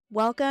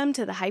Welcome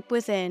to The Hype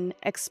Within,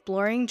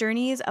 exploring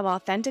journeys of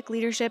authentic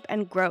leadership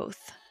and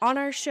growth. On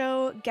our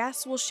show,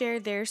 guests will share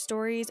their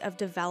stories of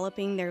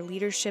developing their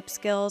leadership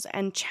skills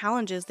and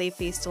challenges they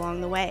faced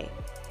along the way.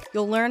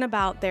 You'll learn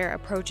about their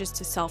approaches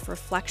to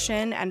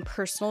self-reflection and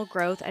personal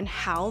growth and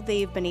how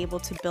they've been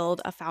able to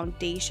build a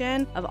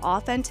foundation of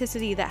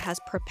authenticity that has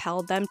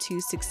propelled them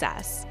to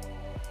success.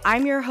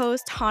 I'm your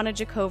host, Hannah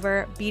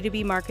Jacover,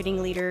 B2B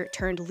marketing leader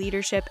turned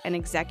leadership and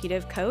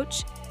executive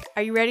coach.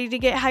 Are you ready to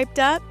get hyped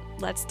up?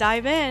 Let's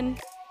dive in.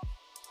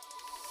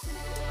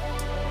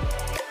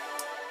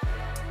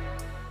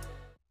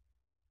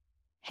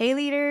 Hey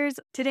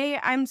leaders, today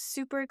I'm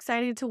super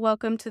excited to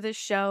welcome to the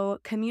show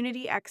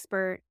community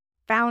expert,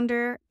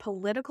 founder,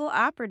 political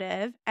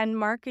operative, and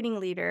marketing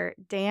leader,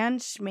 Dan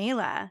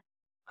Cmejla.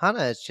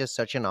 Hannah, it's just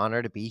such an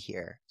honor to be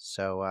here.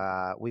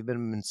 We've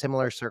been in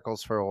similar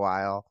circles for a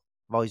while.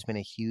 I've always been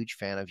a huge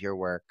fan of your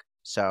work.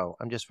 So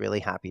I'm just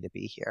really happy to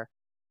be here.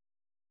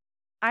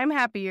 I'm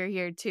happy you're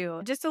here too.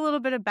 Just a little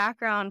bit of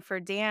background for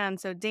Dan.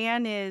 So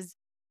Dan is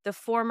the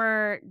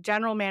former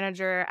general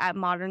manager at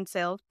Modern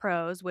Sales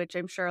Pros, which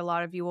I'm sure a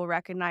lot of you will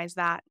recognize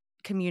that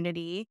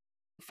community.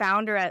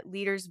 Founder at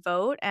Leaders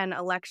Vote and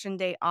Election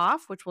Day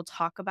Off, which we'll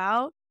talk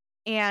about.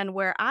 And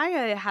where I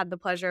had the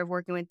pleasure of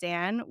working with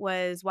Dan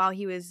was while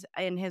he was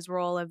in his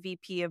role of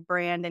VP of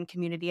Brand and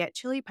Community at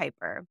Chili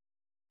Piper.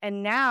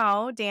 And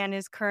now Dan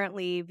is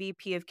currently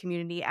VP of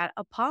Community at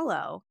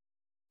Apollo.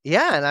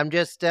 Yeah, and I'm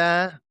just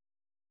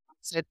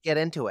let's get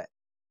into it.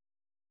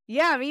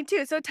 Yeah, me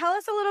too. So tell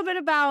us a little bit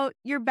about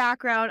your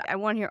background. I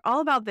want to hear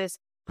all about this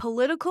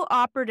political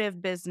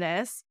operative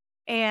business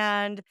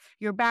and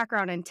your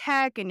background in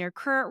tech and your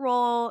current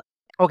role.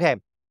 Okay.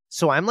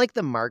 So I'm like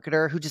the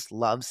marketer who just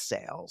loves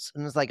sales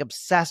and is like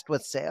obsessed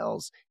with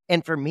sales.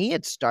 And for me,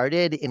 it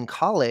started in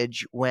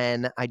college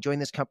when I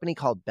joined this company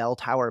called Bell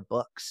Tower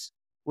Books,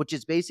 which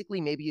is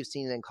basically, maybe you've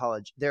seen it in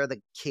college. They're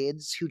the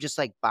kids who just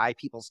like buy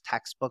people's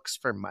textbooks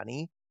for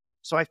money.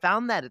 So I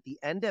found that at the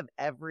end of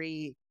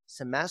every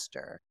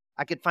semester,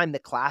 I could find the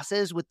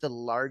classes with the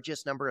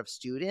largest number of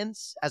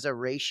students as a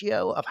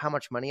ratio of how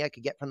much money I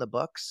could get from the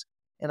books.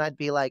 And I'd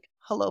be like,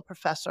 hello,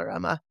 professor,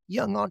 I'm a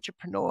young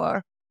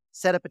entrepreneur.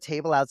 Set up a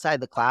table outside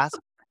the class,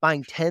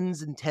 buying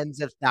tens and tens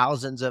of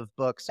thousands of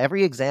books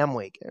every exam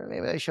week.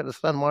 Maybe I should have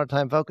spent more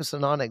time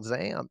focusing on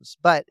exams,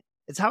 but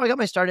it's how I got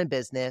my start in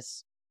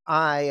business.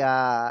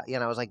 I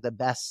was like the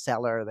best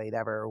seller they'd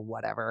ever,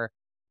 whatever,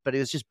 but it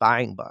was just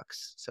buying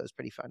books. So it was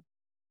pretty fun.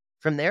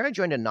 From there, I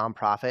joined a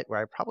nonprofit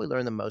where I probably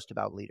learned the most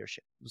about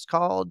leadership. It was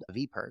called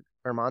VPIRG,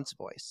 Vermont's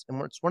Voice.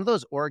 And it's one of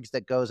those orgs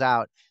that goes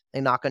out,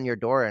 they knock on your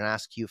door and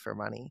ask you for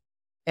money.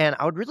 And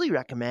I would really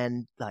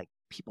recommend like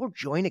people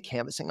join a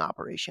canvassing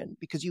operation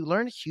because you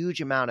learn a huge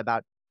amount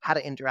about how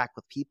to interact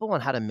with people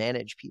and how to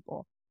manage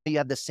people. You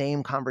have the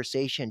same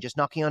conversation just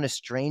knocking on a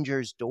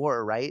stranger's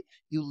door, right?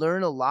 You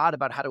learn a lot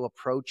about how to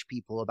approach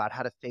people, about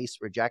how to face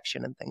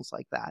rejection and things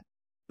like that.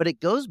 But it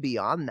goes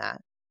beyond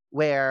that,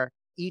 where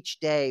each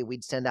day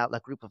we'd send out a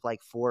group of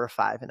like 4 or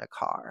 5 in a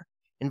car.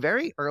 And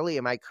very early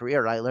in my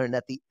career, I learned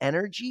that the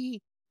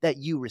energy that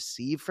you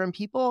receive from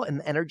people and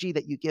the energy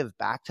that you give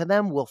back to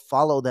them will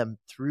follow them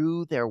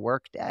through their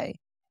workday.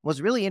 What's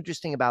really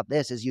interesting about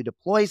this is you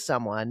deploy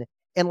someone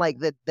and like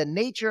the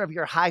nature of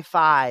your high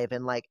five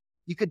and like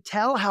you could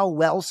tell how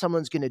well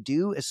someone's going to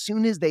do as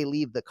soon as they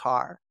leave the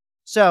car.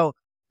 So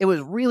it was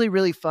really,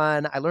 really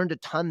fun. I learned a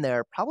ton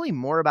there, probably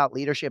more about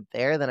leadership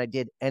there than I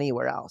did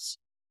anywhere else.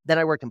 Then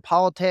I worked in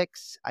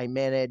politics. I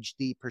managed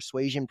the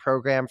persuasion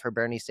program for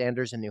Bernie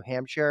Sanders in New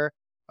Hampshire.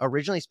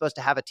 Originally supposed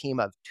to have a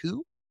team of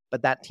 2,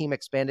 but that team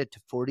expanded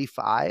to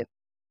 45.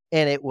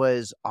 And it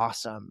was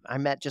awesome. I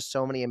met just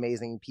so many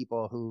amazing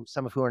people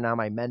some of who are now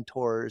my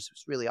mentors. It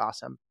was really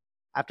awesome.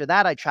 After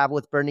that, I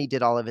traveled with Bernie,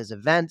 did all of his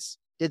events,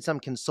 did some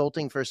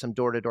consulting for some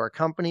door-to-door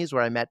companies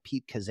where I met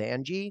Pete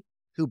Kazanji,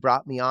 who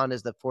brought me on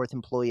as the 4th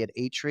employee at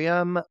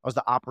Atrium. I was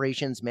the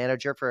operations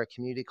manager for a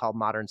community called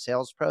Modern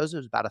Sales Pros. It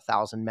was about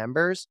 1,000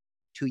 members.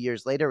 2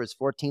 years later, it was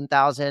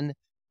 14,000.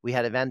 We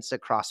had events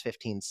across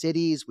 15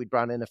 cities. We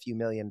brought in a few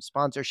million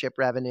sponsorship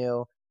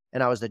revenue,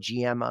 and I was the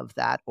GM of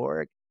that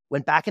org.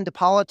 Went back into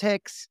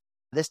politics.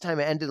 This time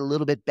it ended a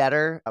little bit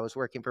better. I was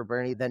working for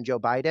Bernie, then Joe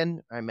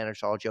Biden. I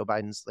managed all Joe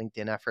Biden's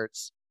LinkedIn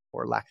efforts,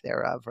 or lack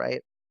thereof,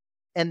 right?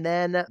 And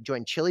then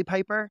joined Chili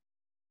Piper,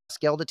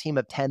 scaled a team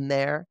of 10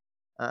 there.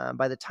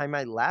 By the time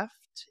I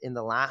left in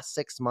the last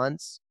 6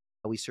 months,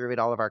 we surveyed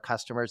all of our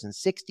customers, and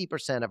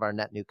 60% of our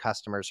net new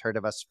customers heard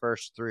of us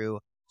first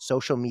through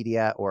social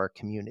media or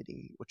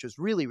community, which was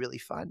really, really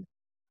fun.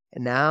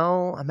 And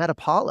now I'm at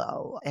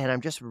Apollo, and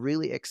I'm just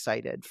really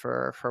excited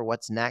for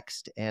what's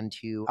next and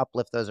to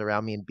uplift those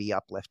around me and be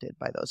uplifted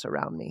by those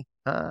around me.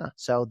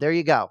 So there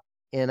you go.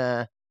 In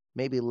a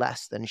maybe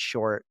less than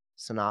short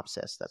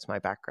synopsis, that's my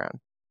background.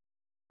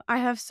 I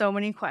have so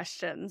many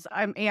questions.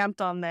 I'm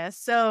amped on this.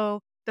 So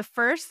the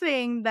first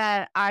thing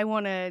that I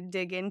want to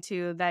dig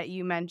into that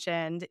you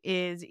mentioned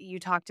is you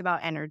talked about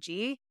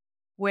energy,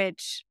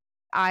 which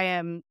I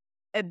am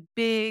a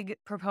big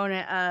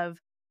proponent of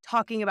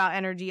talking about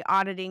energy,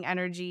 auditing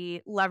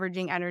energy,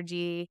 leveraging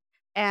energy.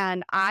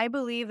 And I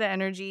believe that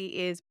energy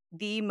is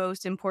the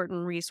most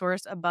important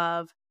resource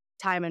above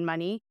time and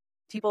money.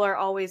 People are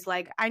always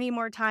like, I need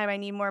more time, I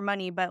need more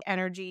money, but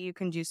energy you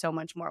can do so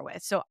much more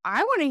with. So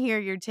I want to hear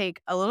your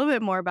take a little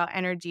bit more about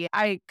energy.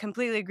 I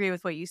completely agree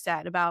with what you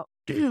said about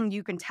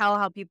you can tell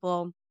how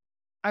people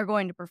are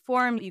going to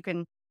perform. You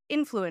can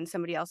influence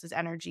somebody else's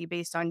energy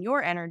based on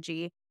your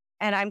energy.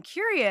 And I'm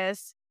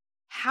curious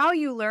how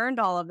you learned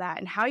all of that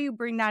and how you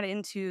bring that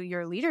into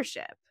your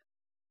leadership.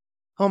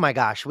 Oh my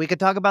gosh, we could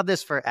talk about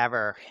this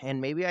forever,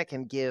 and maybe I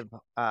can give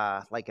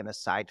like an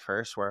aside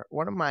first where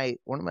one of my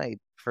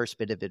first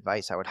bit of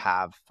advice I would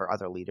have for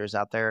other leaders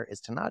out there is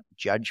to not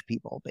judge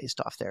people based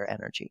off their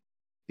energy.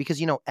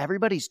 Because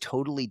everybody's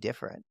totally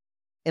different.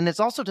 And it's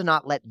also to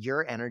not let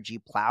your energy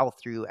plow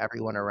through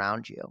everyone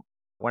around you.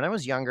 When I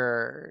was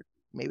younger,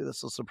 maybe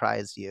this will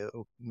surprise you,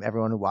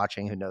 everyone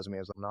watching who knows me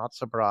is not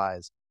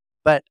surprised.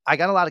 But I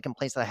got a lot of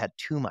complaints that I had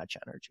too much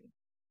energy.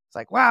 It's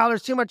like, wow,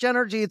 there's too much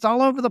energy. It's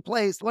all over the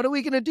place. What are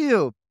we going to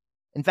do?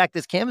 In fact,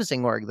 this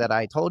canvassing org that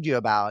I told you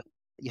about,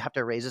 you have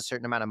to raise a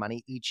certain amount of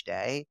money each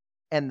day.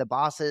 And the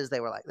bosses, they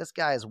were like, this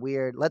guy is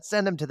weird. Let's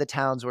send him to the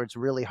towns where it's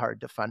really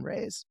hard to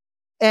fundraise.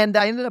 And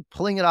I ended up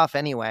pulling it off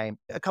anyway.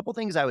 A couple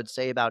things I would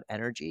say about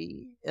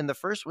energy. And the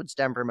first would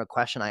stem from a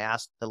question I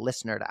asked the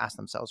listener to ask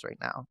themselves right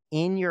now.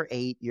 In your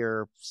 8,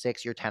 your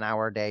 6, your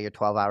 10-hour day, your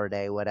 12-hour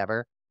day,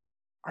 whatever,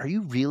 are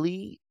you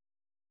really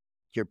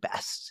your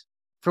best?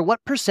 For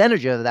what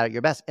percentage of that are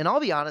your best? And I'll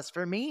be honest,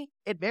 for me,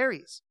 it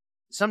varies.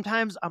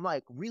 Sometimes I'm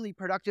like really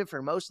productive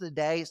for most of the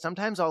day.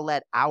 Sometimes I'll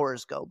let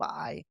hours go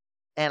by.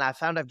 And I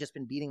found I've just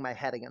been beating my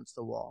head against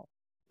the wall.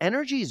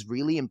 Energy is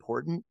really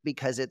important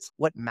because it's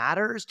what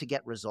matters to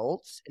get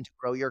results and to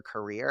grow your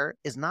career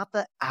is not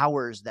the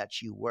hours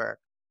that you work.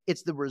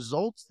 It's the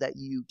results that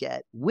you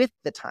get with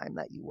the time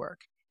that you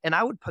work. And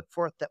I would put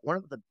forth that one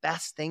of the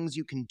best things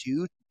you can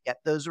do to get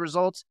those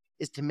results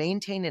is to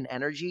maintain an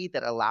energy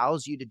that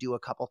allows you to do a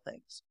couple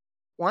things.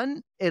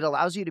 One, it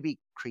allows you to be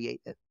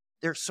creative.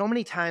 There's so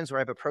many times where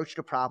I've approached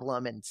a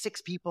problem and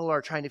 6 people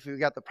are trying to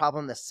figure out the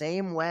problem the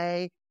same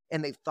way,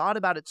 and they've thought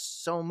about it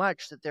so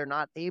much that they're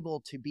not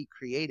able to be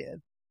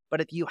creative.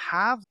 But if you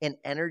have an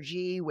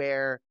energy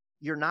where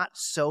you're not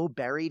so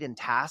buried in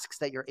tasks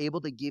that you're able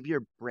to give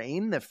your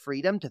brain the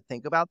freedom to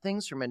think about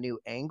things from a new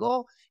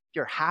angle, if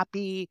you're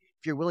happy,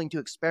 if you're willing to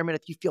experiment,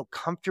 if you feel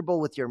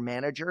comfortable with your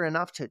manager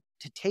enough to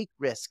take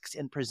risks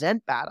and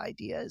present bad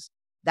ideas,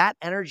 that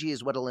energy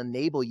is what will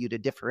enable you to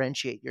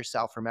differentiate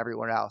yourself from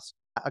everyone else.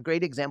 A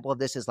great example of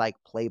this is like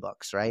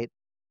playbooks, right?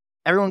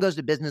 Everyone goes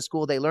to business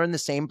school, they learn the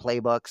same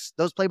playbooks.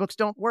 Those playbooks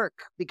don't work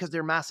because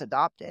they're mass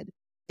adopted.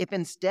 If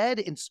instead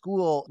in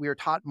school we are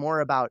taught more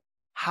about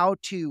how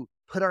to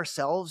put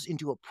ourselves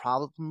into a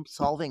problem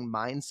solving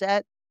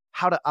mindset,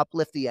 how to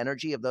uplift the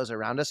energy of those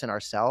around us and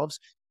ourselves,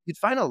 you'd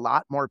find a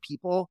lot more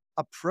people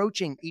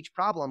approaching each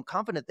problem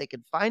confident they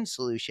could find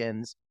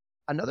solutions.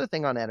 Another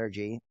thing on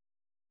energy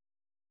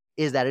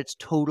is that it's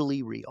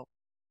totally real.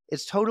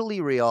 It's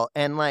totally real.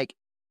 And like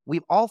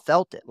we've all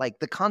felt it, like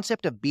the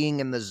concept of being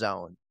in the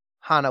zone.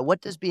 Hannah,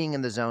 what does being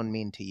in the zone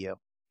mean to you?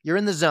 You're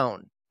in the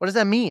zone. What does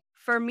that mean?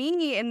 For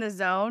me, in the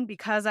zone,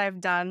 because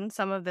I've done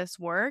some of this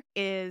work,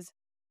 is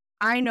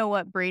I know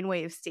what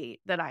brainwave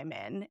state that I'm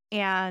in,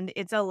 and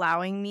it's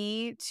allowing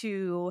me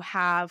to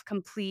have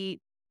complete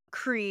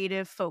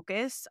creative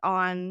focus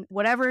on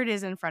whatever it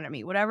is in front of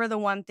me, whatever the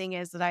one thing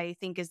is that I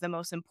think is the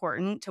most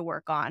important to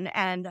work on.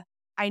 And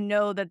I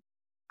know that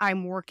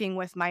I'm working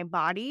with my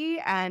body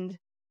and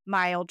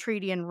my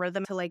ultradian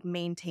rhythm to like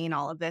maintain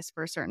all of this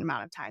for a certain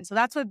amount of time. So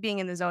that's what being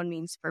in the zone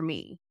means for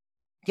me.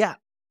 Yeah.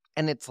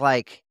 And it's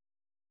like,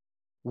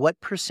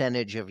 what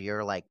percentage of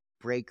your like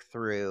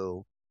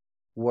breakthrough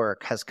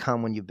work has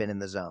come when you've been in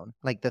the zone?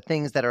 Like the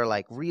things that are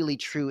like really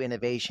true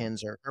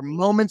innovations or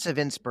moments of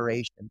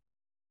inspiration.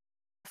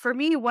 For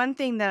me, one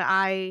thing that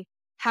I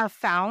have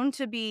found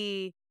to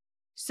be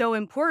so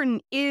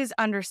important is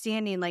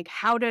understanding like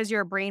how does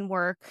your brain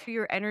work,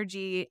 your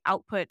energy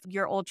output,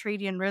 your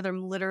ultradian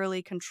rhythm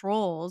literally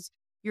controls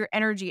your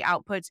energy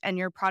outputs and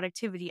your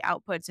productivity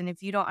outputs. And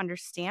if you don't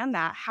understand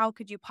that, how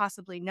could you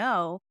possibly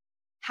know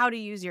how to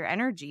use your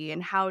energy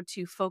and how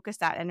to focus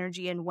that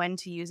energy and when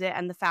to use it?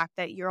 And the fact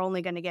that you're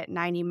only going to get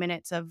 90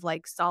 minutes of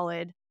like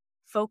solid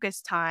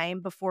focus time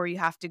before you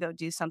have to go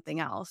do something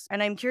else.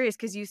 And I'm curious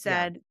because you Yeah.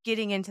 said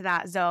getting into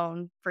that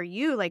zone for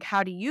you, like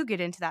how do you get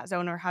into that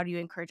zone or how do you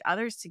encourage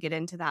others to get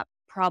into that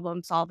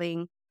problem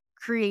solving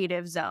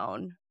creative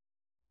zone?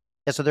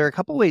 Yeah, so there are a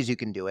couple ways you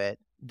can do it.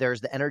 There's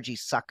the energy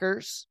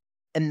suckers,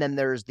 and then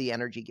there's the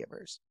energy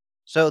givers.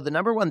 So the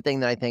number one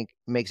thing that I think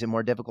makes it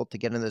more difficult to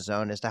get in the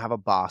zone is to have a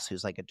boss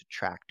who's like a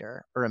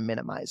detractor or a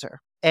minimizer.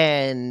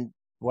 And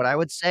what I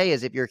would say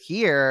is if you're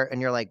here and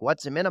you're like,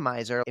 what's a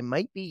minimizer? It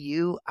might be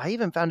you. I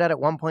even found out at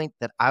one point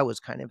that I was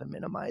kind of a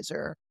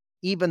minimizer,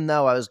 even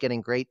though I was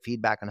getting great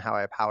feedback on how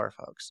I power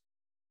folks.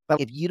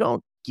 But if you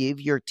don't give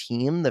your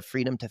team the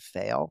freedom to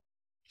fail,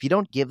 if you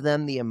don't give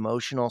them the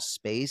emotional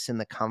space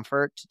and the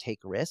comfort to take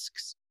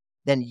risks,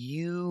 then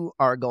you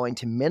are going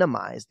to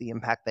minimize the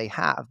impact they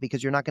have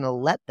because you're not going to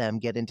let them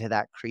get into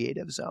that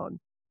creative zone.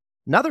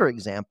 Another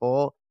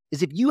example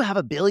is if you have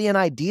a billion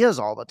ideas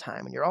all the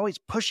time and you're always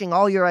pushing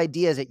all your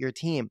ideas at your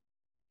team,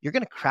 you're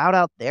going to crowd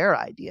out their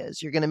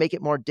ideas. You're going to make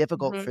it more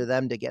difficult for Mhm.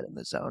 them to get in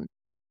the zone.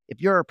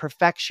 If you're a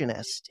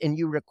perfectionist and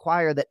you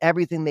require that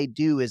everything they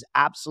do is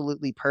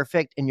absolutely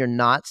perfect and you're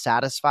not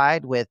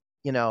satisfied with,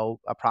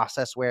 a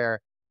process where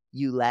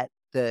you let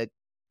the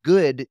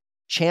good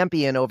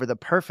champion over the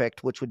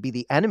perfect, which would be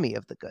the enemy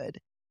of the good,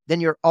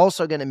 then you're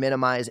also going to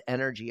minimize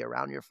energy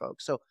around your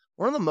folks. So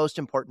one of the most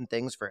important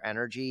things for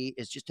energy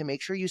is just to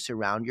make sure you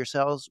surround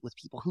yourselves with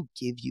people who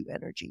give you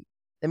energy.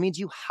 That means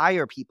you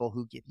hire people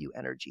who give you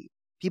energy,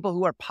 people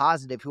who are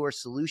positive, who are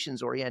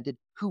solutions oriented,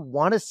 who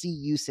want to see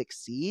you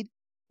succeed.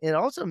 It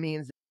also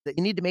means that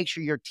you need to make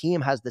sure your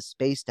team has the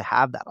space to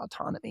have that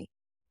autonomy.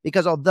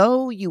 Because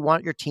although you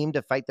want your team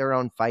to fight their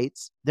own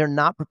fights, they're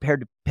not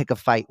prepared to pick a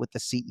fight with the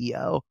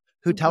CEO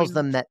who tells Mhm.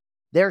 them that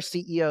their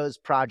CEO's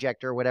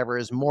project or whatever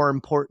is more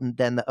important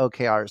than the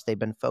OKRs they've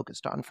been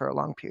focused on for a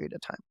long period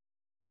of time.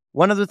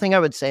 One other thing I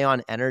would say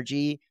on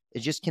energy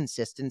is just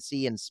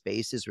consistency and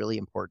space is really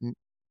important.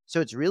 So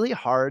it's really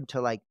hard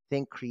to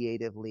think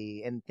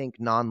creatively and think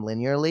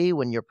non-linearly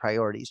when your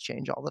priorities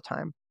change all the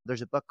time.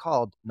 There's a book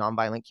called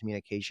Nonviolent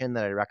Communication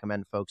that I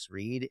recommend folks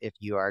read if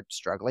you are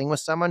struggling with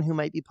someone who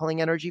might be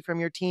pulling energy from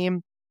your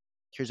team.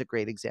 Here's a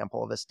great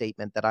example of a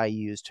statement that I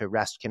use to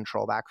wrest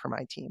control back from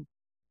my team.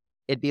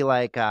 It'd be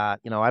like,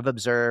 I've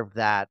observed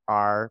that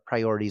our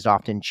priorities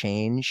often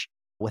change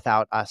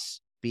without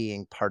us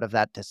being part of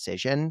that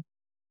decision.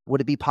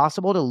 Would it be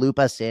possible to loop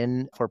us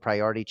in for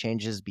priority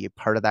changes, be a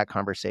part of that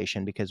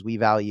conversation because we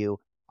value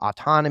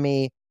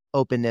autonomy,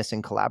 openness,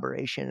 and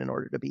collaboration in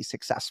order to be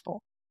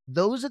successful?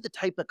 Those are the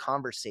type of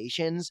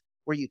conversations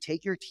where you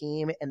take your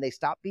team and they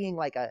stop being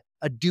like a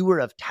doer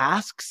of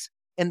tasks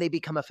and they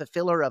become a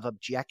fulfiller of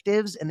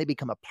objectives and they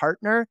become a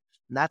partner.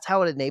 And that's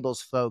how it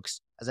enables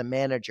folks as a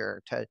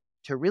manager to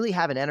really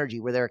have an energy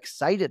where they're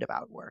excited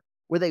about work,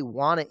 where they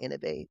want to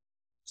innovate.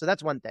 So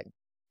that's one thing.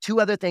 Two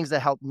other things that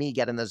help me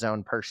get in the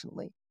zone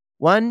personally.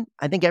 One,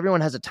 I think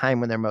everyone has a time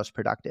when they're most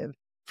productive.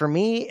 For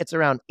me, it's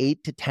around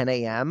 8 to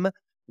 10 a.m.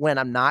 when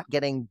I'm not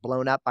getting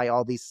blown up by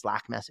all these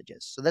Slack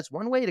messages. So that's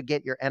one way to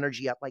get your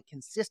energy up, like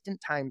consistent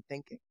time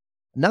thinking.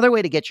 Another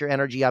way to get your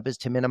energy up is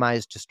to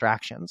minimize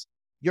distractions.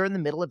 You're in the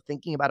middle of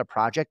thinking about a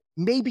project.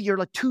 Maybe you're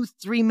like 2,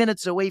 3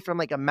 minutes away from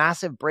like a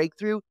massive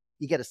breakthrough.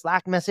 You get a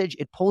Slack message,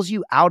 it pulls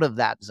you out of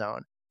that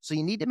zone. So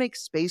you need to make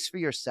space for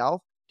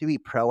yourself to be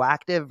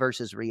proactive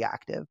versus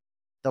reactive.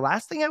 The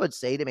last thing I would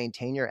say to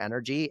maintain your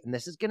energy, and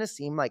this is going to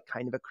seem like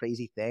kind of a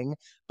crazy thing,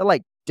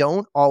 but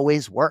don't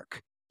always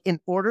work. In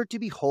order to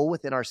be whole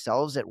within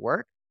ourselves at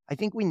work, I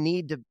think we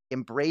need to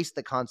embrace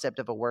the concept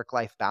of a work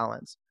life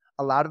balance.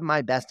 A lot of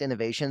my best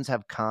innovations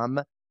have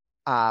come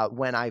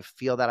when I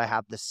feel that I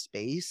have the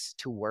space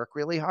to work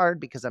really hard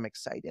because I'm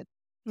excited.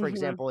 For Mhm.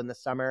 example, in the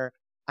summer,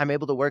 I'm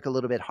able to work a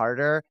little bit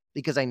harder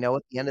because I know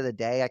at the end of the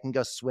day, I can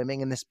go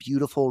swimming in this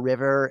beautiful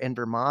river in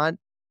Vermont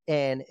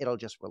and it'll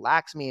just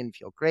relax me and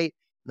feel great.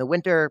 In the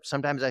winter,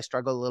 sometimes I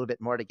struggle a little bit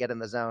more to get in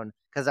the zone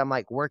because I'm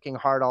like working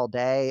hard all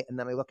day. And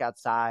then I look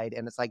outside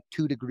and it's like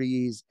 2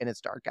 degrees and it's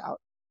dark out.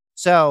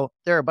 So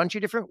there are a bunch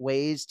of different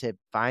ways to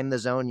find the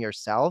zone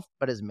yourself.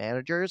 But as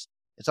managers,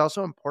 it's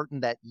also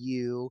important that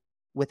you,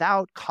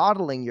 without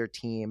coddling your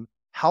team,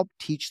 help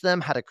teach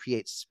them how to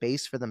create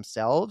space for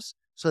themselves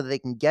so that they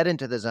can get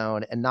into the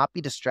zone and not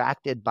be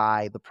distracted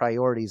by the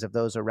priorities of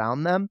those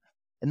around them.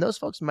 And those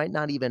folks might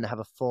not even have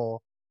a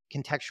full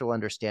contextual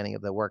understanding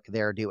of the work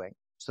they're doing.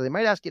 So they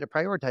might ask you to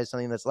prioritize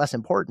something that's less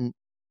important.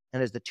 And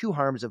there's the two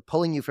harms of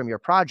pulling you from your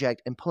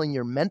project and pulling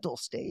your mental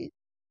state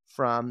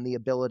from the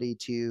ability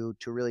to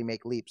really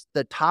make leaps.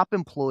 The top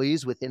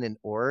employees within an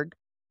org,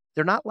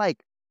 they're not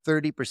like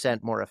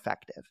 30% more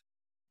effective.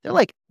 They're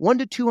like 1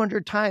 to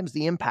 200 times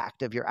the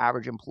impact of your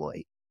average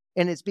employee.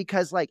 And it's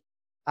because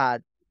uh,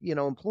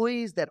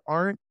 employees that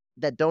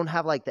don't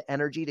have like the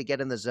energy to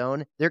get in the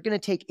zone, they're going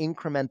to take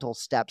incremental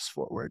steps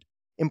forward.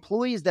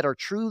 Employees that are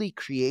truly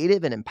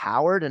creative and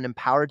empowered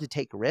to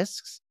take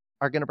risks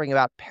are going to bring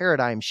about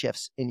paradigm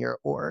shifts in your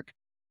org.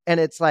 And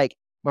it's like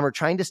when we're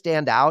trying to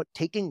stand out,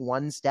 taking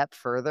one step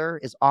further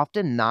is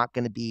often not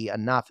going to be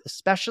enough,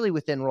 especially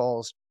within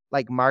roles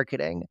like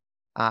marketing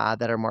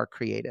that are more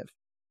creative.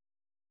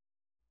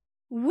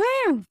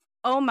 Woo!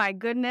 Oh my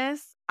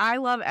goodness. I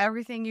love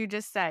everything you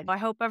just said. I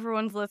hope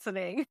everyone's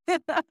listening.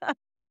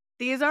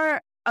 These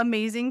are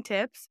amazing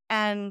tips,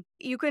 and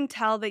you can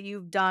tell that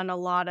you've done a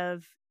lot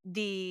of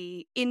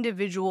the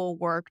individual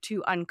work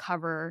to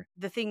uncover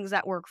the things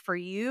that work for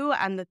you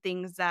and the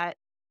things that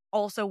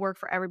also work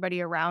for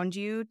everybody around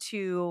you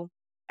to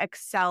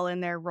excel in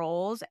their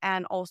roles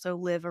and also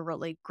live a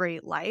really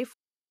great life.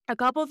 A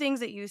couple things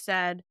that you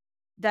said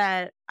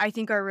that I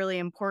think are really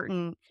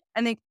important,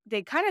 and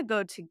they kind of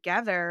go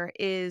together,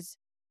 is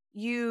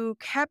you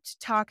kept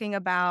talking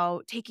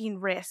about taking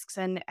risks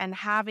and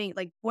having,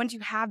 like, once you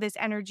have this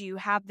energy, you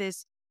have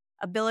this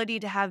ability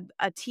to have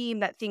a team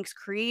that thinks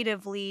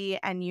creatively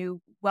and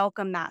you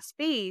welcome that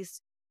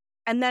space.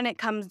 And then it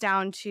comes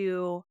down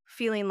to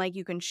feeling like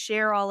you can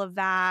share all of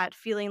that,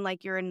 feeling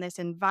like you're in this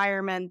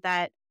environment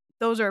that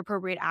those are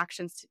appropriate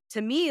actions.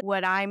 To me,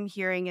 what I'm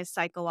hearing is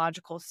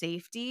psychological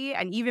safety.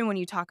 And even when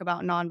you talk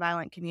about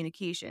nonviolent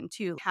communication,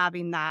 too,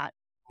 having that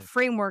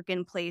framework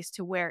in place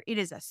to where it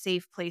is a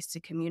safe place to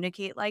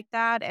communicate like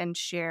that and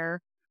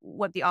share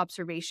what the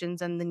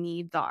observations and the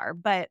needs are.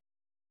 But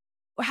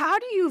how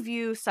do you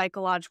view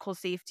psychological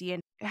safety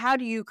and how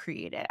do you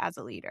create it as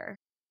a leader?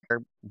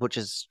 Which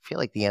is I feel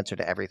like the answer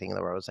to everything in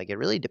the world is like it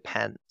really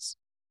depends.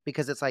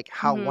 Because it's like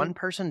how Hmm. one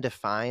person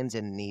defines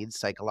and needs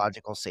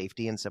psychological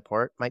safety and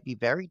support might be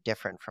very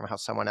different from how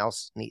someone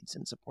else needs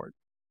and support.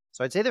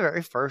 So I'd say the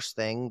very first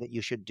thing that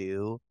you should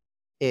do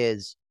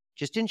is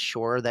just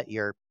ensure that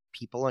your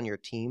people on your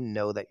team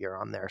know that you're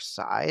on their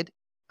side,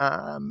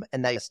 and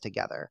that it's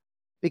together.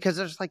 Because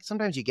there's like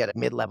sometimes you get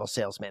mid-level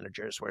sales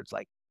managers where it's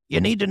like,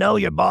 you need to know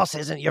your boss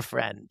isn't your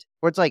friend.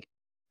 Where it's like,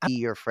 be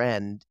your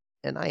friend.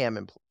 And I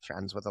am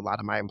friends with a lot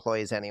of my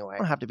employees anyway. I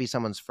don't have to be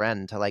someone's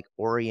friend to like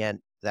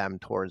orient them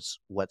towards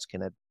what's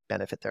going to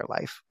benefit their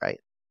life, right?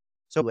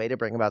 So, a way to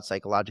bring about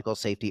psychological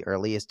safety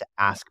early is to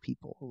ask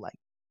people, like,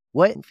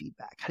 what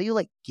feedback? How do you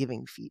like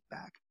giving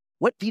feedback?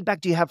 What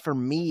feedback do you have for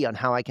me on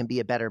how I can be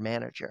a better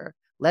manager?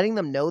 Letting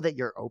them know that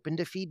you're open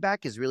to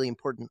feedback is really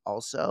important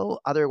also.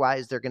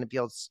 Otherwise, they're going to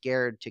feel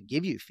scared to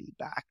give you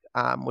feedback,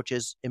 which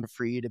is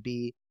for you to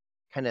be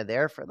kind of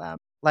there for them.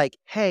 Like,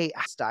 hey,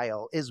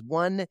 style is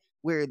one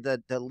where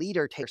the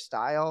leader takes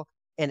style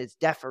and it's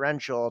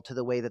deferential to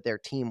the way that their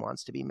team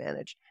wants to be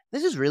managed.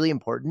 This is really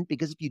important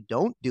because if you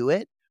don't do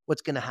it,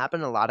 what's going to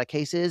happen in a lot of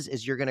cases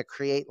is you're going to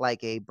create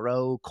like a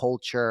bro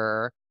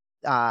culture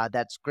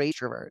that's great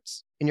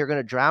introverts, and you're going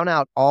to drown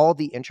out all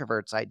the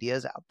introverts'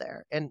 ideas out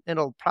there. And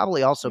it'll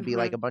probably also be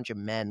like Hmm. a bunch of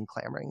men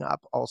clamoring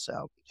up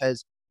also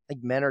because like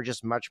men are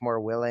just much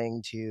more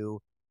willing to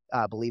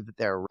believe that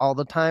they're all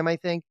the time. I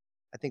think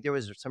there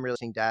was some really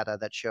interesting data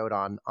that showed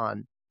on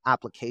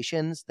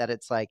applications that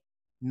it's like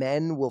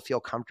men will feel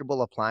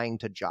comfortable applying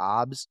to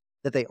jobs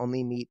that they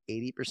only meet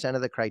 80%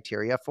 of the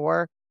criteria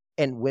for,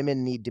 and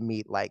women need to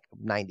meet like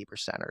 90%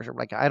 or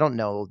like I don't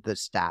know the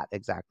stat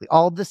exactly.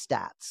 All the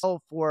stats. So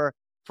for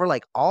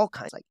like all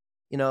kinds like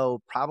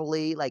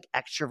probably like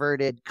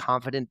extroverted,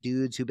 confident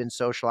dudes who've been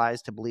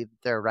socialized to believe that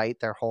they're right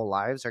their whole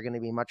lives are going to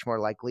be much more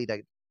likely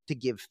to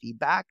give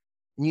feedback.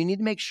 And you need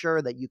to make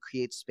sure that you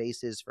create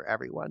spaces for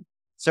everyone.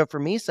 So for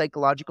me,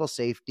 psychological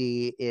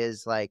safety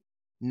is like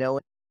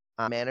knowing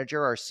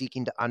manager are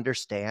seeking to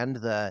understand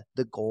the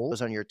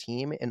goals on your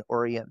team and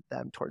orient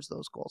them towards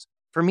those goals.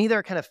 For me, there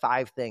are kind of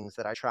five things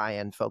that I try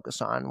and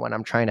focus on when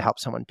I'm trying to help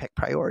someone pick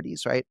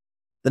priorities, right?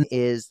 Then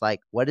is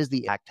like, what is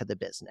the impact to the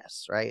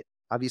business, right?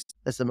 Obviously,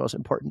 that's the most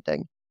important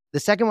thing.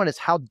 The second one is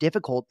how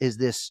difficult is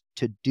this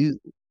to do,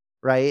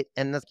 right?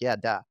 And that's, yeah,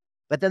 duh.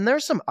 But then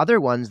there's some other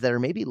ones that are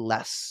maybe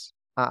less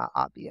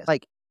obvious.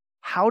 Like,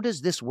 how does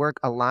this work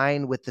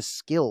align with the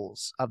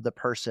skills of the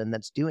person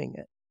that's doing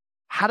it?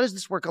 How does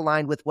this work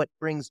align with what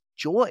brings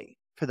joy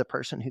for the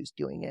person who's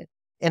doing it?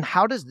 And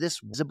how does this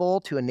visible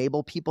to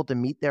enable people to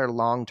meet their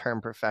long-term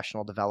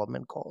professional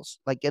development goals,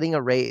 like getting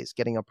a raise,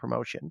 getting a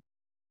promotion?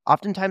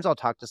 Oftentimes I'll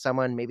talk to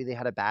someone, maybe they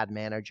had a bad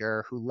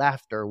manager who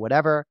left or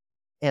whatever,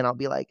 and I'll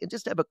be like, I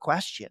just have a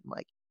question.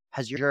 Like,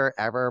 has your manager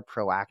ever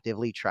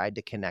proactively tried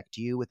to connect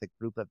you with a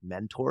group of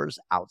mentors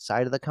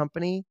outside of the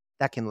company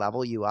that can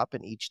level you up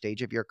in each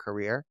stage of your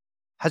career?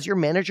 Has your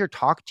manager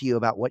talked to you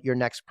about what your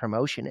next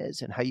promotion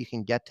is and how you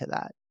can get to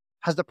that?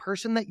 Has the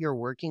person that you're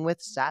working with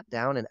sat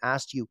down and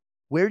asked you,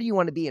 where do you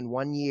want to be in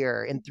 1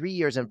 year, in 3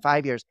 years, in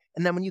 5 years?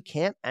 And then when you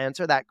can't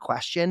answer that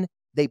question,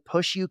 they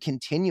push you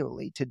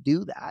continually to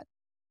do that.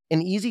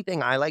 An easy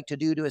thing I like to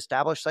do to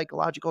establish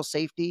psychological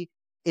safety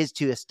is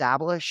to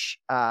establish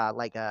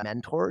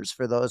mentors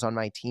for those on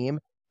my team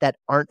that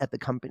aren't at the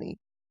company.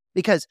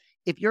 Because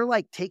if you're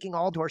like taking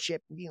all mentorship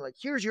and being like,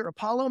 here's your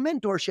Apollo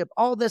mentorship,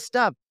 all this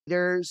stuff,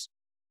 there's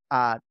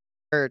uh,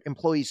 their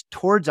employees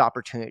towards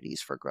opportunities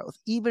for growth,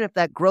 even if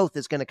that growth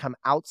is going to come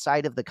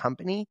outside of the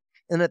company.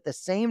 And at the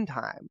same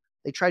time,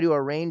 they try to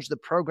arrange the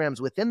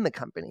programs within the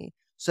company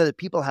so that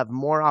people have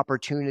more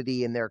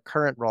opportunity in their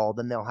current role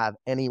than they'll have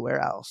anywhere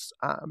else.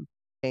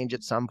 Change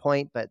at some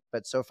point, but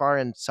so far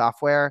in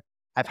software,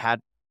 I've had,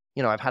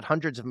 I've had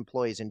hundreds of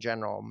employees in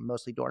general,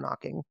 mostly door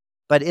knocking.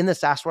 But in the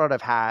SaaS world,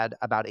 I've had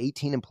about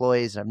 18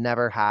 employees, and I've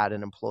never had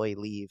an employee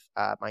leave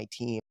my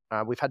team.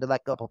 We've had to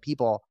let go of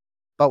people,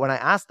 but when I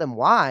ask them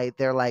why,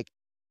 they're like,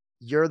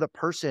 "You're the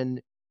person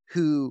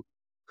who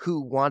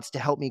wants to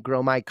help me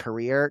grow my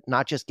career,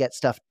 not just get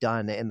stuff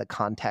done in the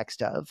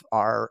context of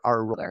our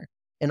role there."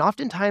 And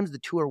oftentimes the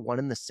two are one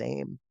and the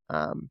same.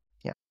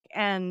 Yeah.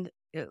 And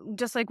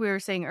just like we were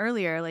saying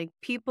earlier, like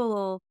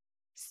people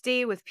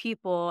stay with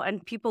people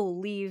and people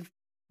leave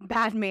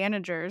bad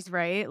managers,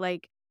 right?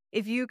 Like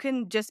if you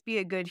can just be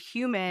a good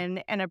human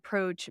and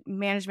approach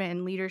management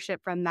and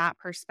leadership from that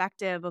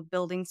perspective of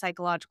building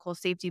psychological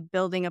safety,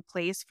 building a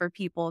place for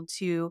people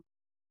to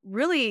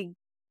really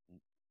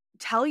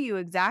tell you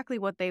exactly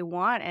what they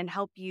want and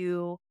help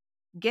you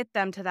get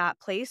them to that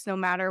place no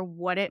matter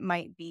what it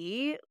might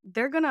be,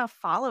 they're going to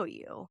follow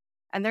you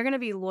and they're going to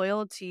be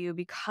loyal to you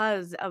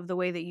because of the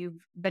way that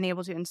you've been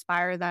able to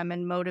inspire them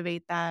and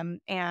motivate them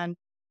and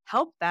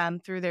help them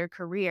through their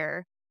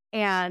career.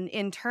 And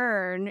in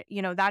turn,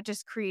 that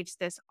just creates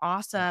this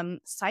awesome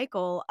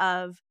cycle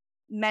of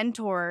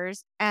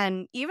mentors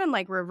and even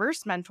like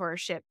reverse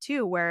mentorship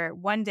too, where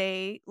one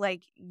day,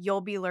 like,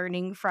 you'll be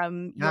learning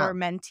from Yeah. your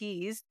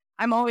mentees.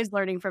 I'm always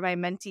learning from my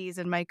mentees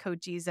and my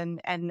coaches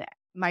and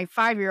my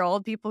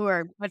 5-year-old, people who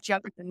are much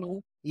younger than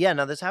me. Yeah,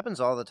 no, this happens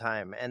all the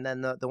time. And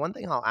then the one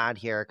thing I'll add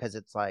here, because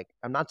it's like,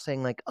 I'm not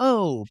saying like,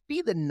 oh,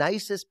 be the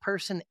nicest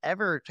person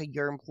ever to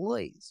your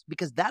employees,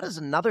 because that is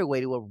another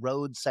way to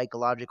erode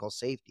psychological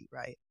safety,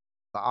 right?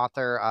 The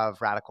author of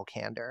Radical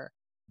Candor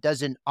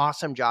does an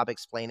awesome job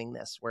explaining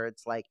this, where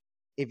it's like,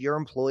 if your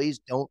employees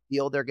don't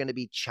feel they're going to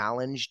be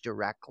challenged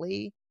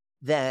directly,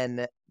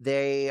 then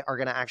they are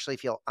going to actually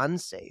feel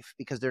unsafe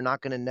because they're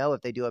not going to know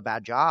if they do a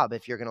bad job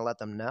if you're going to let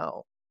them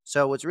know.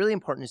 So what's really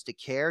important is to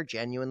care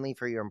genuinely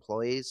for your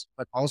employees,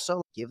 but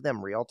also give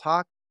them real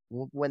talk.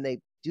 When they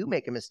do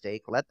make a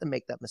mistake, let them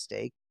make that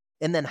mistake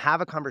and then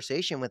have a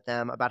conversation with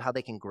them about how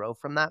they can grow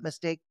from that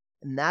mistake.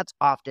 And that's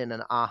often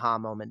an aha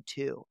moment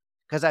too.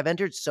 Because I've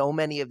entered so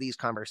many of these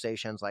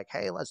conversations like,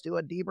 hey, let's do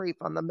a debrief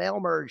on the mail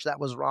merge that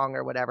was wrong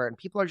or whatever. And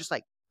people are just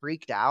like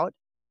freaked out.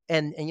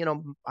 And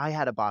I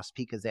had a boss,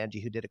 Pete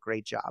Kazanji, who did a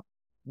great job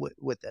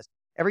with this.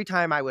 Every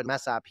time I would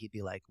mess up, he'd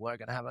be like, we're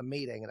going to have a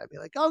meeting. And I'd be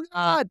like, oh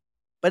God.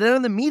 But then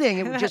in the meeting,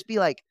 it would just be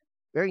like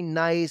very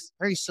nice,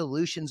 very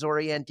solutions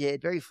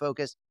oriented, very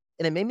focused.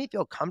 And it made me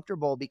feel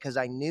comfortable because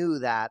I knew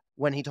that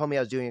when he told me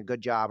I was doing a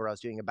good job or I was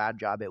doing a bad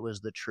job, it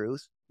was the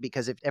truth.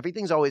 Because if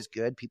everything's always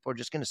good, people are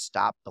just going to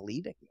stop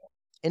believing you.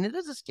 And it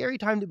is a scary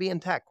time to be in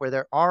tech where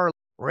there are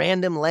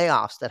random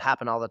layoffs that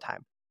happen all the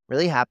time.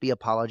 Really happy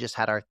Apollo just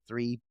had our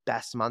 3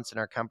 best months in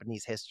our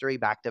company's history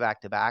back to back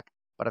to back.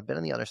 But I've been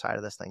on the other side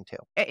of this thing too.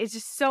 It's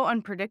just so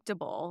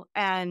unpredictable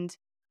and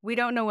we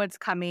don't know what's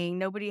coming.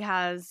 Nobody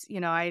has,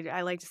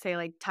 I like to say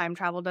like time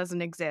travel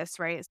doesn't exist,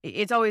 right?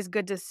 It's always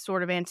good to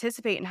sort of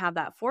anticipate and have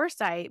that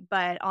foresight.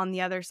 But on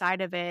the other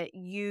side of it,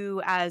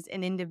 you as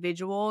an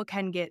individual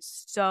can get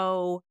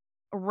so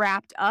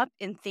wrapped up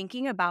in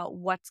thinking about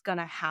what's going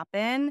to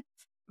happen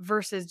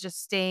versus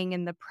just staying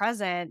in the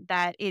present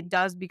that it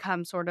does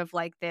become sort of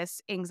like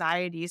this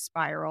anxiety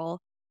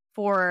spiral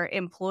for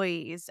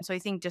employees. So I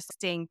think just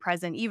staying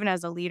present, even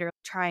as a leader,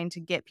 trying to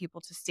get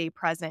people to stay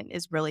present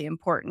is really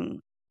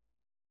important.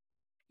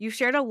 You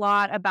shared a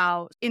lot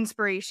about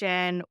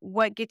inspiration,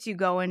 what gets you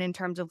going in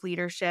terms of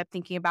leadership,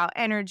 thinking about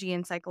energy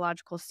and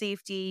psychological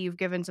safety. You've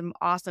given some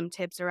awesome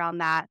tips around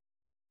that.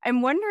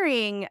 I'm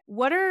wondering,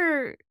 what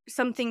are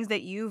some things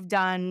that you've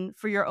done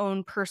for your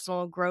own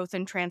personal growth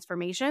and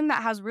transformation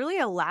that has really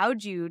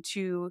allowed you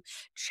to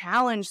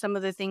challenge some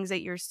of the things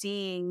that you're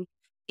seeing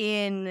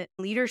in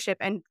leadership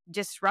and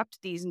disrupt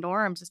these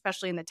norms,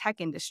 especially in the tech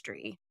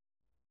industry?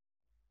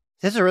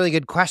 This is a really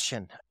good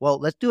question. Well,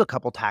 let's do a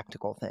couple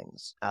tactical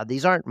things.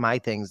 These aren't my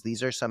things.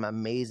 These are some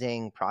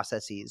amazing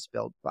processes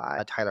built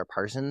by Tyler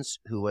Parsons,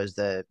 who was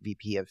the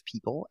VP of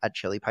People at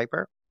Chili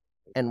Piper.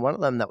 And one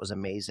of them that was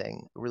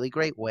amazing, a really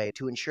great way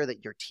to ensure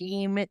that your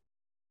team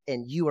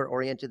and you are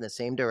oriented in the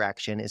same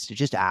direction is to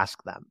just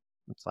ask them.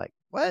 It's like,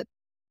 what?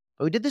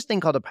 But we did this thing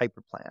called a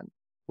Piper plan,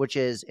 which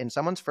is in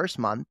someone's first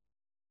month,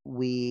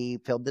 we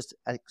filled this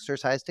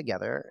exercise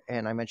together.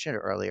 And I mentioned it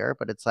earlier,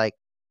 but it's like,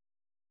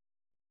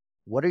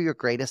 what are your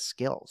greatest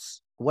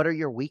skills? What are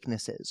your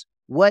weaknesses?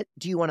 What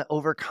do you want to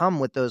overcome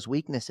with those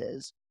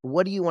weaknesses?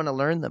 What do you want to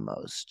learn the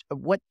most?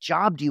 What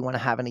job do you want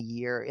to have in a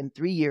year, in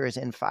 3 years,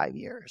 in 5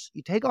 years?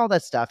 You take all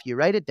that stuff, you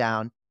write it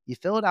down, you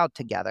fill it out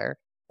together,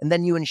 and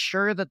then you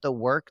ensure that the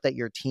work that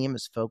your team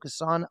is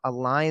focused on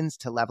aligns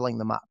to leveling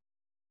them up.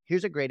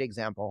 Here's a great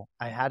example.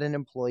 I had an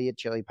employee at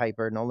Chili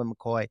Piper, Nolan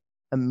McCoy,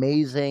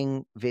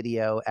 amazing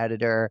video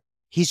editor.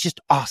 He's just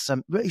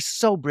awesome. He's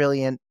so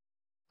brilliant.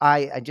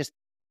 I just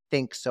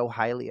think so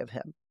highly of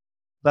him.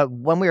 But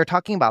when we were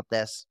talking about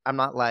this, I'm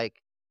not like,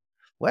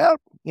 well,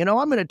 I'm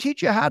going to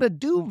teach you how to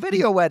do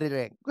video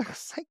editing.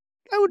 It's like,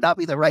 I would not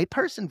be the right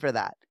person for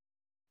that.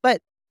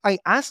 But I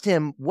asked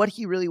him what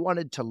he really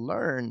wanted to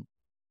learn.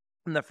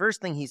 And the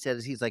first thing he said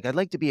is he's like, I'd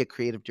like to be a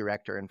creative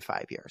director in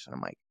 5 years. And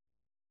I'm like,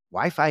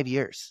 why 5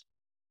 years?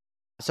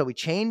 So we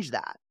changed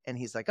that. And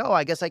he's like, oh,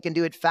 I guess I can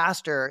do it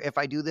faster if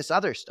I do this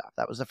other stuff.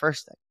 That was the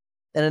first thing.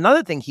 And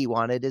another thing he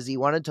wanted is he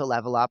wanted to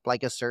level up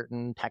like a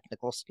certain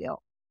technical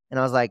skill. And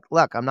I was like,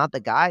 look, I'm not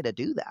the guy to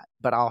do that,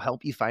 but I'll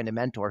help you find a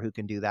mentor who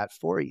can do that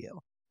for you.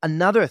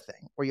 Another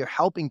thing where you're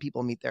helping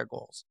people meet their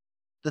goals.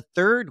 The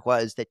third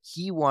was that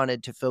he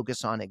wanted to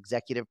focus on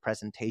executive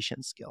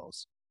presentation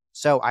skills.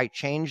 So I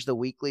changed the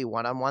weekly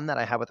one-on-one that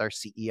I had with our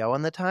CEO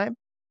on the time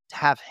to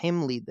have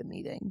him lead the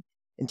meeting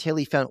until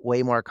he felt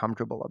way more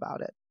comfortable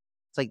about it.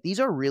 It's like these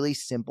are really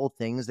simple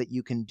things that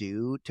you can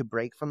do to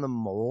break from the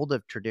mold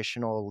of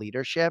traditional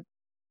leadership.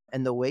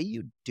 And the way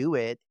you do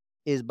it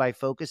is by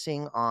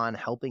focusing on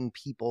helping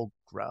people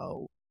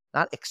grow.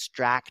 not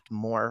extract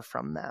more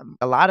from them.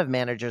 A lot of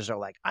managers are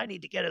like, I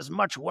need to get as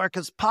much work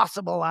as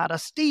possible out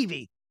of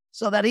Stevie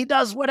so that he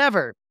does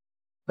whatever.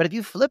 But if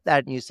you flip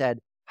that and you said,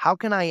 how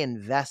can I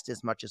invest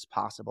as much as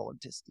possible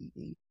into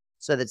Stevie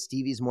so that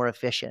Stevie's more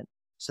efficient,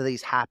 so that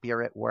he's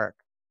happier at work,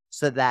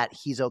 so that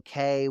he's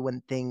okay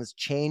when things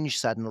change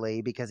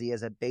suddenly because he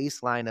has a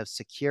baseline of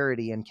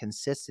security and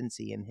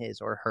consistency in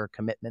his or her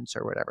commitments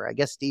or whatever. I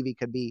guess Stevie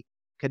could be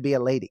a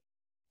lady.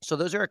 So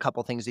those are a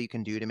couple things that you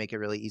can do to make it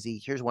really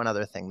easy. Here's one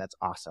other thing that's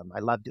awesome. I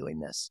love doing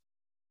this.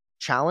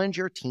 Challenge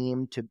your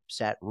team to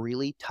set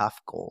really tough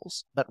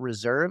goals, but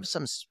reserve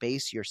some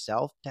space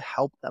yourself to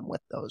help them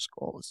with those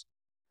goals.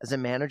 As a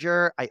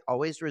manager, I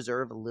always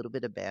reserve a little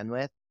bit of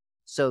bandwidth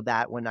so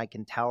that when I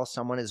can tell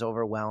someone is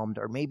overwhelmed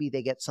or maybe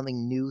they get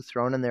something new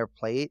thrown on their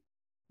plate,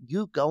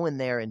 you go in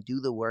there and do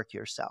the work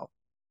yourself.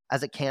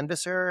 As a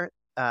canvasser,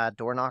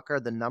 door knocker,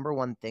 the number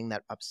one thing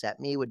that upset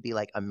me would be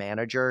like a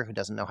manager who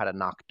doesn't know how to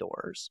knock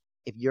doors.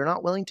 If you're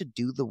not willing to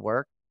do the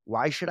work,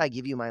 why should I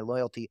give you my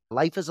loyalty?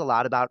 Life is a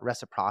lot about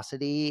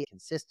reciprocity,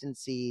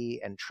 consistency,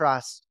 and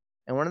trust.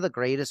 And one of the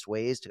greatest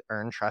ways to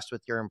earn trust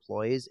with your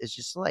employees is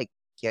just to like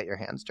get your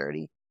hands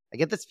dirty. I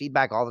get this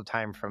feedback all the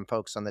time from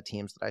folks on the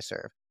teams that I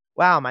serve.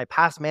 Wow, my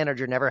past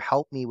manager never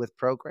helped me with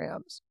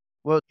programs.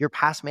 Well, your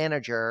past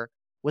manager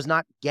was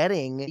not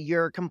getting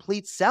your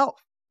complete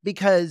self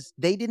because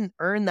they didn't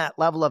earn that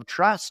level of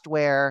trust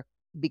where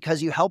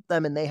because you help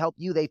them and they help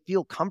you, they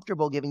feel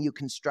comfortable giving you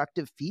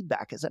constructive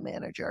feedback as a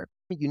manager.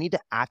 You need to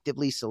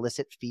actively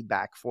solicit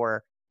feedback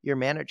for your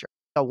manager.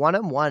 A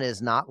one-on-one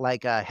is not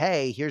like a,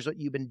 hey, here's what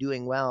you've been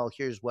doing well,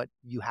 here's what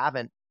you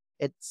haven't.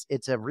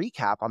 It's a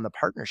recap on the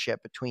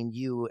partnership between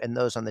you and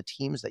those on the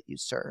teams that you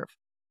serve.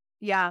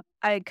 Yeah,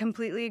 I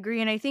completely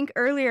agree. And I think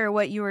earlier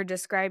what you were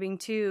describing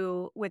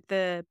too with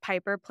the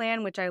Piper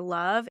plan, which I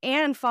love,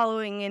 and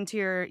following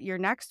into your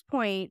next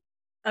point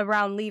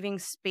around leaving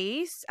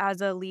space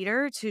as a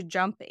leader to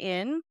jump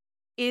in,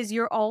 is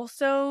you're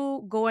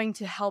also going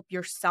to help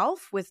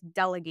yourself with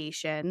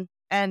delegation.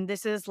 And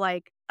this is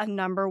like a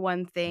number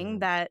one thing Mhm.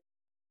 that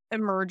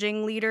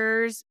emerging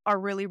leaders are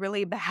really,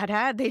 really bad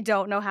at. They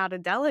don't know how to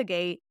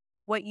delegate.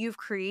 What you've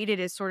created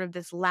is sort of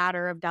this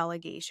ladder of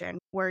delegation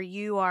where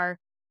you are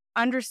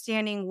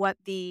understanding what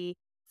the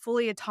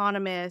fully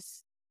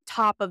autonomous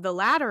top of the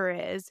ladder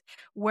is,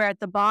 where at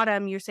the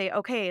bottom you say,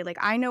 okay, like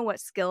I know what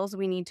skills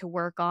we need to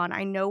work on.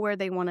 I know where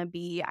they want to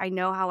be. I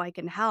know how I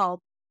can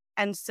help.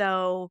 And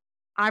so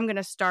I'm going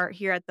to start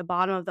here at the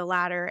bottom of the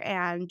ladder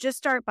and just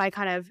start by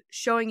kind of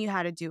showing you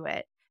how to do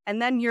it.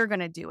 And then you're going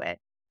to do it.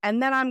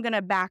 And then I'm going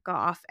to back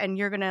off and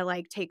you're going to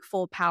like take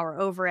full power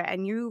over it.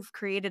 And you've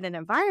created an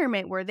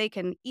environment where they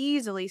can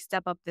easily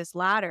step up this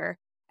ladder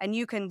and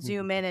you can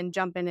zoom Mhm. in and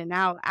jump in and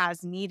out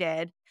as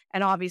needed.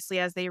 And obviously,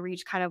 as they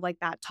reach kind of like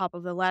that top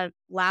of the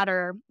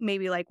ladder,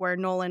 maybe like where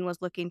Nolan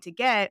was looking to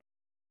get,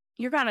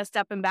 you're kind of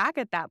stepping back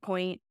at that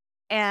point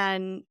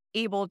and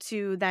able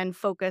to then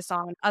focus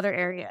on other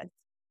areas.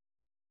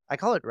 I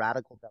call it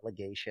radical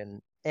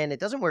delegation, and it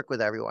doesn't work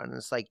with everyone.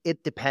 It's like,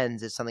 it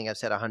depends. It's something I've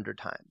said 100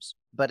 times.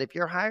 But if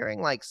you're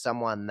hiring like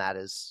someone that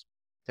is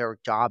their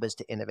job is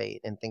to innovate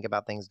and think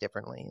about things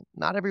differently,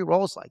 not every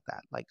role is like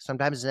that. Like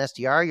sometimes as an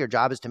SDR, your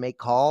job is to make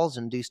calls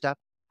and do stuff.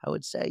 I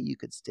would say you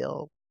could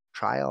still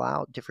trial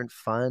out different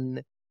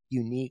fun,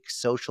 unique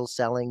social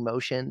selling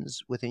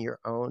motions within your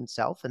own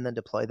self and then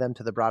deploy them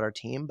to the broader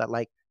team. But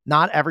like,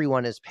 not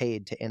everyone is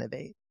paid to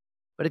innovate.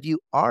 But if you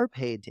are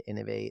paid to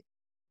innovate,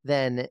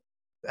 then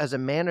as a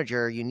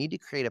manager, you need to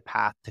create a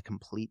path to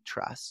complete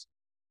trust.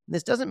 And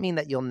this doesn't mean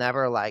that you'll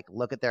never like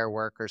look at their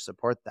work or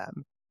support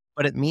them,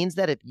 but it means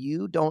that if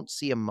you don't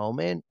see a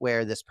moment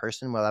where this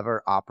person will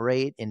ever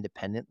operate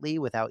independently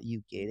without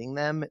you gating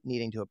them,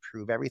 needing to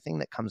approve everything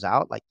that comes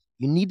out, like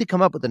you need to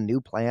come up with a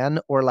new plan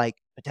or like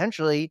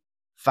potentially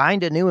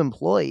find a new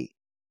employee.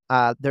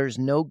 There's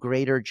no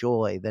greater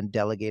joy than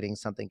delegating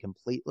something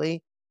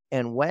completely,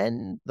 and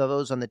when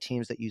those on the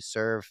teams that you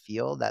serve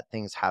feel that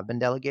things have been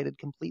delegated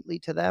completely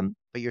to them,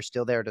 but you're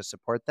still there to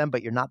support them,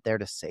 but you're not there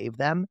to save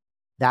them,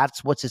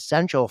 that's what's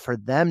essential for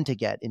them to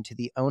get into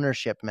the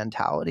ownership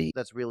mentality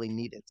that's really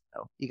needed.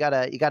 So you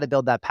gotta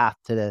build that path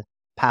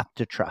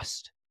to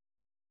trust.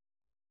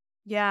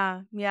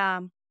 Yeah,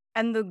 yeah.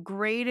 And the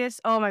greatest,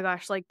 oh my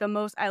gosh, like the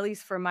most, at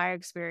least for my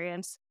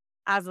experience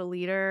as a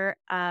leader,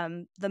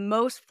 the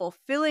most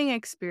fulfilling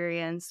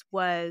experience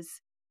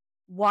was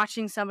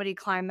watching somebody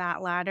climb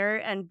that ladder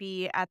and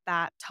be at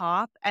that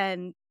top.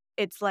 And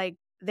it's like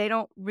they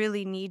don't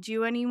really need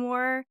you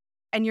anymore.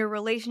 And your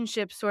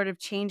relationship sort of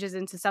changes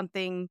into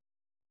something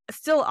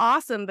still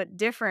awesome, but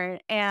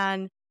different.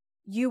 And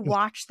you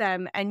watch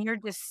them and you're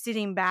just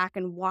sitting back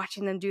and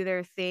watching them do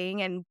their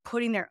thing and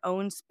putting their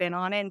own spin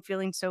on it and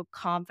feeling so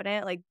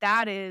confident. Like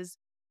that is,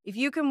 if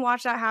you can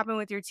watch that happen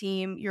with your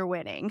team, you're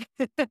winning.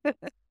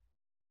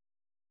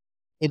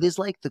 It is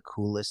like the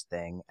coolest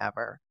thing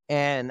ever.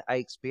 And I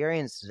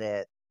experienced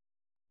it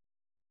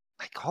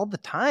like all the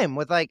time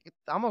with like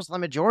almost the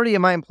majority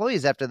of my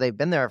employees after they've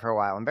been there for a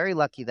while. I'm very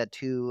lucky that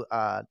two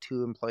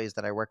employees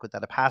that I work with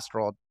at a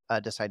pastoral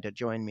decide to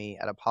join me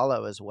at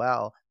Apollo as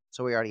well.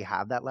 So we already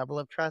have that level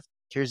of trust.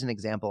 Here's an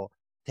example.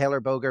 Taylor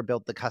Boger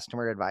built the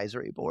customer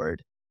advisory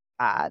board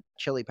at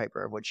Chili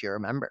Piper, of which you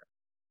remember.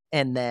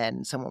 And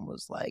then someone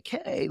was like,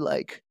 "Hey,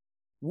 like,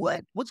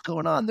 what's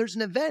going on? There's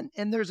an event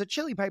and there's a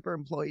Chili Piper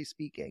employee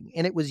speaking."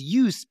 And it was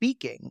you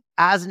speaking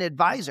as an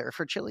advisor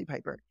for Chili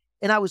Piper.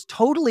 And I was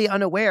totally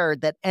unaware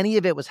that any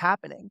of it was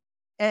happening.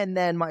 And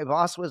then my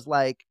boss was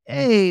like,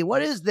 "Hey,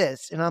 what is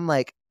this?" And I'm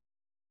like,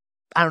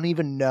 "I don't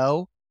even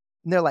know."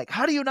 And they're like,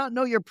 "How do you not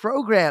know your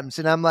programs?"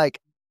 And I'm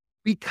like,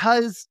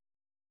 "Because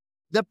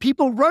the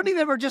people running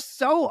them are just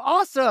so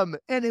awesome."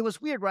 And it was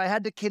weird where I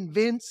had to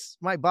convince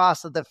my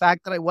boss that the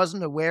fact that I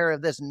wasn't aware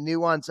of this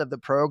nuance of the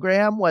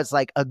program was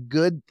like a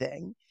good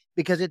thing,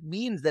 because it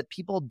means that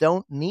people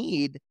don't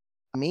need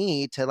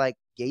me to like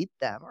gate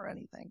them or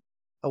anything.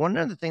 But one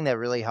other thing that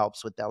really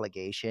helps with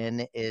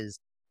delegation is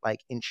like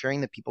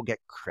ensuring that people get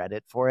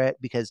credit for it,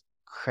 because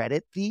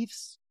credit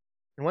thieves,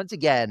 and once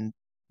again,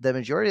 the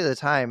majority of the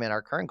time in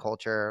our current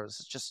culture,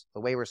 it's just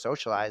the way we're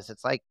socialized.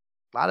 It's like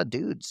a lot of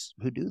dudes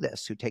who do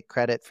this, who take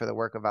credit for the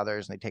work of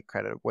others, and they take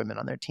credit of women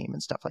on their team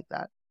and stuff like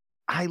that.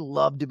 I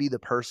love to be the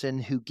person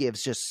who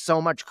gives just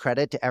so much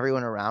credit to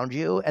everyone around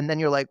you. And then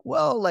you're like,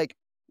 well, like,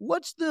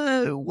 what's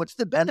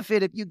the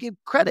benefit if you give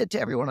credit to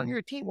everyone on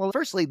your team? Well,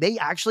 firstly, they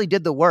actually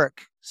did the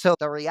work. So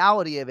the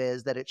reality of it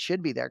is that it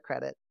should be their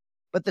credit.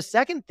 But the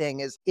second thing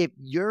is, if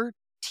your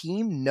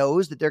team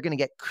knows that they're going to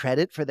get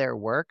credit for their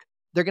work,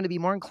 they're going to be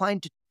more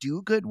inclined to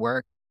do good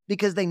work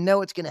because they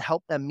know it's going to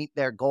help them meet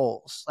their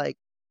goals. Like,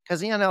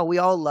 because, we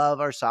all love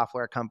our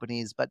software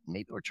companies, but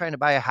maybe we're trying to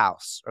buy a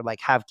house or like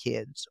have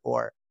kids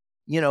or,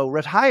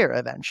 retire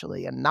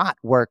eventually and not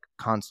work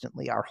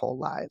constantly our whole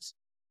lives.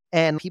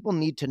 And people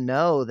need to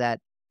know that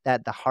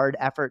the hard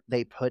effort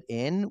they put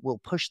in will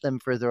push them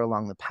further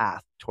along the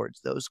path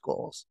towards those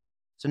goals.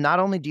 So not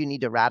only do you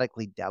need to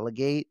radically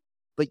delegate,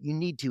 but you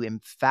need to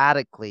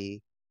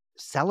emphatically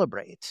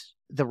celebrate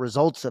the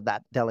results of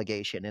that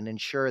delegation and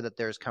ensure that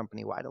there's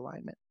company-wide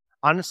alignment.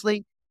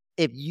 Honestly,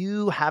 if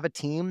you have a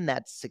team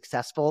that's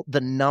successful, the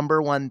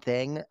number one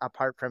thing,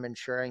 apart from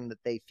ensuring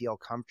that they feel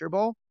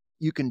comfortable,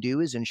 you can do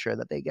is ensure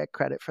that they get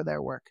credit for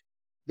their work.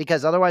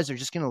 Because otherwise, they're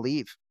just going to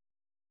leave.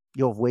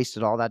 You'll have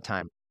wasted all that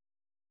time.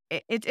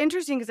 It's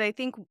interesting because I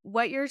think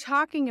what you're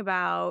talking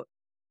about,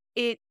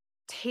 it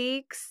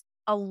takes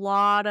a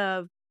lot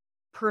of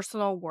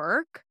personal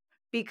work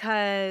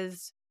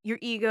because your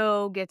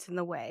ego gets in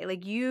the way.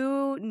 Like,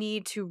 you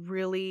need to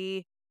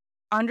really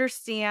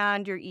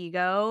understand your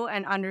ego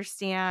and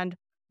understand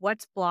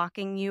what's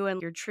blocking you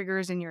and your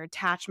triggers and your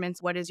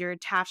attachments. What is your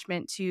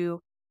attachment to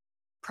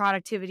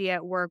productivity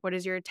at work? What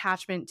is your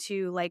attachment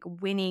to like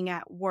winning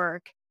at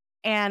work?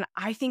 And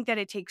I think that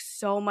it takes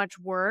so much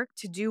work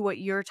to do what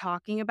you're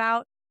talking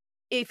about.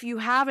 If you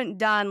haven't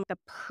done the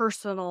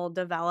personal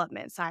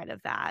development side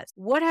of that,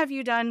 what have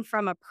you done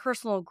from a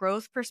personal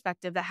growth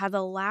perspective that has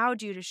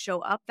allowed you to show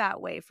up that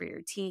way for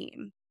your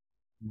team?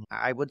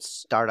 I would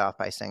start off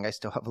by saying I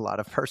still have a lot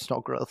of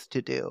personal growth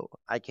to do.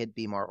 I could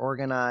be more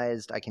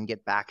organized. I can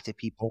get back to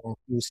people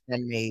who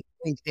send me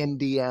LinkedIn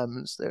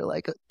DMs. They're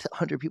like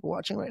 100 people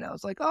watching right now.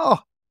 It's like, oh,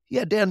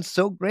 yeah, Dan,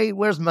 so great.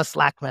 Where's my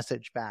Slack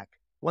message back?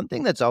 One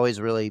thing that's always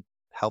really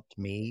helped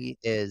me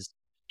is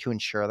to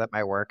ensure that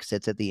my work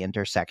sits at the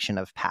intersection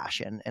of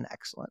passion and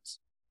excellence.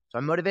 So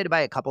I'm motivated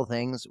by a couple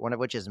things, one of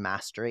which is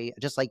mastery,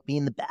 just like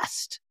being the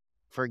best.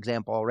 For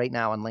example, right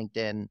now on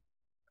LinkedIn,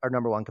 our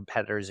number one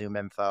competitor,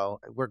 ZoomInfo,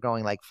 we're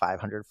growing like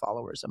 500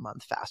 followers a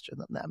month faster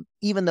than them,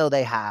 even though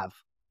they have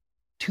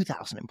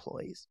 2,000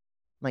 employees.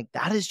 Like,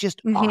 that is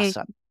just Mhm.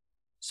 awesome.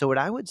 So what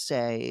I would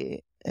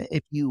say,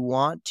 if you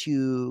want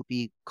to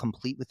be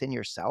complete within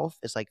yourself,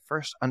 is like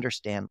first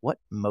understand what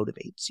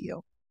motivates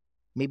you.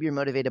 Maybe you're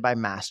motivated by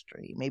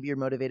mastery. Maybe you're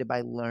motivated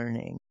by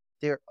learning.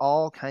 There are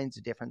all kinds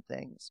of different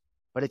things.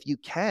 But if you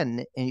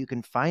can, and you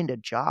can find a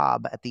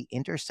job at the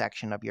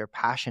intersection of your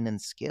passion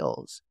and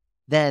skills,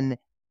 then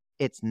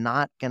it's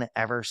not going to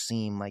ever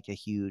seem like a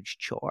huge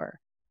chore.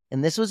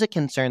 And this was a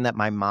concern that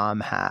my mom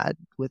had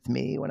with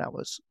me when I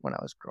was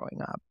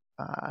growing up.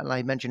 And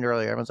I mentioned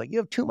earlier, everyone's like, "You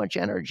have too much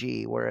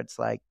energy." Where it's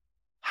like,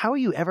 how are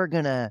you ever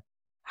gonna,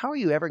 how are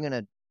you ever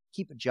gonna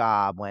keep a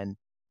job when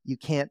you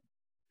can't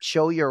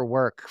show your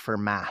work for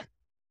math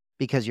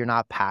because you're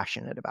not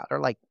passionate about it? Or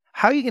like,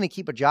 how are you going to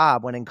keep a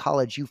job when in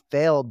college you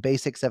failed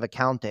basics of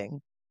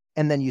accounting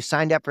and then you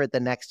signed up for it the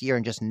next year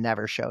and just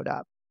never showed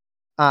up?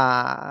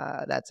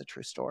 That's a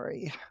true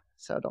story.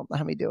 So don't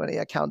let me do any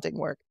accounting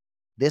work.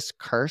 This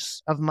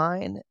curse of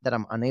mine that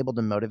I'm unable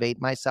to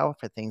motivate myself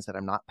for things that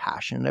I'm not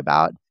passionate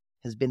about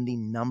has been the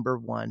number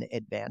one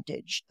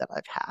advantage that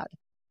I've had,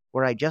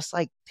 where I just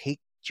like take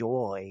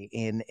joy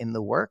in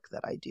the work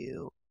that I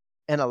do.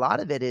 And a lot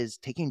of it is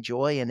taking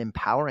joy in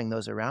empowering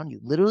those around you.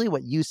 Literally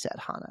what you said,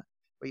 Hannah,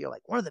 where you're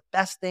like, one of the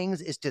best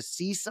things is to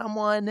see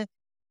someone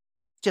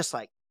just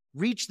like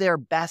reach their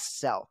best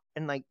self.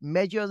 And like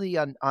majorly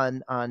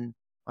on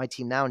my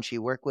team now, and she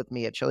worked with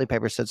me at Chili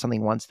Pepper, said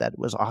something once that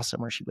was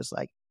awesome, where she was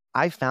like,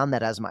 I found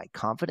that as my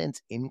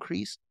confidence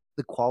increased,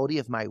 the quality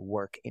of my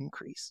work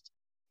increased.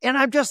 And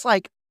I'm just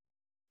like,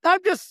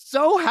 I'm just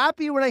so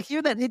happy when I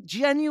hear that. It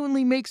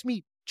genuinely makes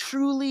me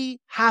truly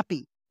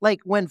happy. Like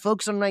when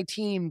folks on my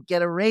team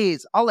get a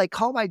raise, I'll like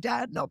call my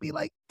dad and I'll be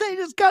like, they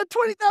just got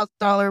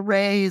 $20,000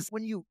 raise.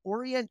 When you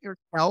orient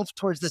yourself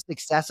towards the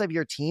success of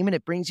your team and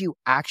it brings you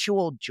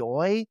actual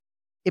joy,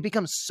 it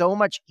becomes so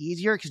much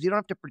easier because you don't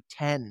have to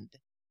pretend.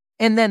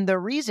 And then the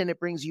reason it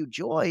brings you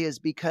joy is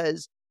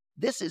because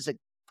this is a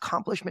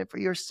accomplishment for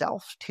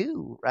yourself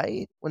too,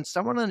 right? When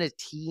someone on a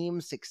team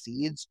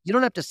succeeds, you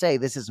don't have to say,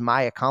 this is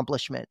my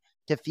accomplishment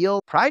to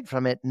feel pride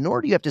from it,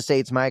 nor do you have to say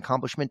it's my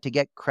accomplishment to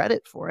get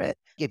credit for it.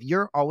 If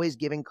you're always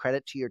giving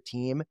credit to your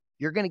team,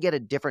 you're going to get a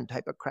different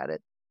type of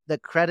credit. The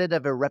credit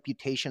of a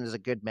reputation as a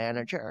good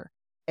manager.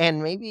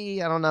 And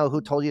maybe, I don't know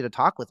who told you to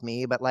talk with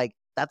me, but like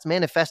that's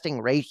manifesting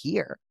right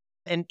here.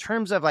 In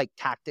terms of like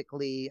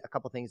tactically, a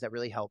couple things that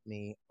really helped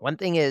me. One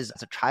thing is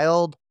as a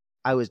child,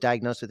 I was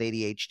diagnosed with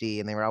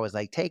ADHD and they were always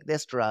like, take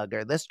this drug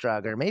or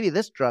maybe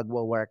this drug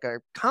will work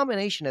or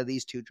combination of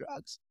these two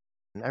drugs.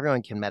 And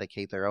everyone can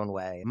medicate their own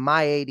way.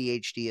 My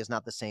ADHD is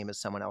not the same as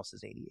someone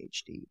else's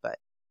ADHD, but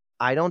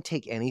I don't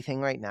take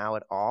anything right now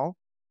at all.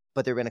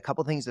 But there have been a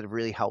couple things that have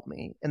really helped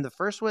me. And the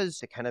first was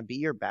to kind of be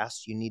your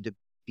best. You need to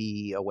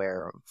be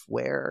aware of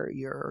where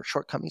your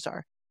shortcomings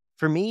are.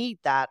 For me,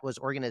 that was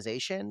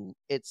organization.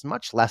 It's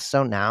much less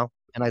so now.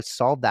 And I've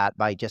solved that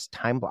by just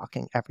time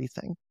blocking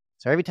everything.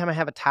 So every time I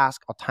have a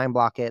task, I'll time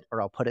block it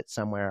or I'll put it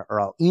somewhere or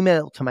I'll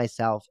email it to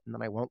myself and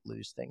then I won't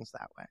lose things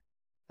that way.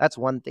 That's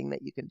one thing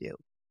that you can do.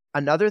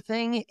 Another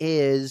thing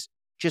is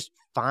just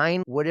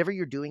find whatever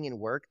you're doing in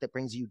work that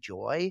brings you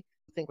joy.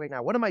 Think right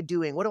now, what am I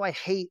doing? What do I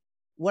hate?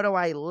 What do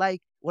I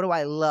like? What do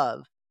I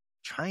love?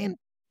 Try and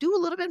do a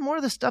little bit more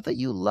of the stuff that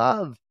you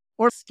love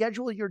or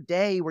schedule your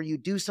day where you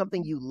do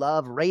something you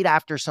love right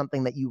after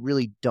something that you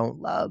really don't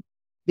love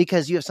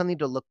because you have something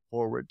to look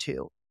forward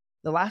to.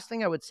 The last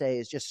thing I would say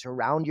is just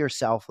surround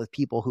yourself with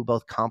people who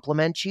both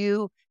compliment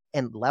you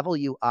and level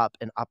you up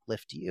and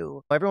uplift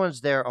you.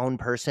 Everyone's their own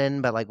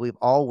person, but like we've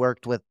all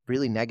worked with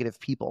really negative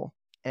people.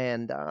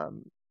 And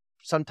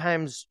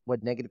sometimes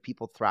what negative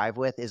people thrive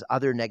with is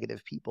other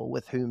negative people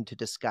with whom to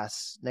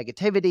discuss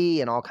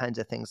negativity and all kinds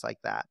of things like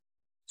that.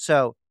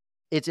 So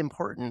it's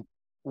important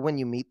when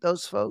you meet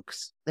those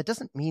folks, that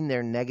doesn't mean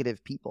they're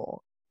negative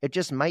people. It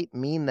just might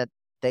mean that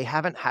they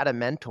haven't had a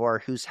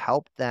mentor who's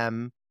helped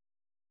them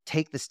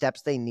take the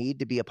steps they need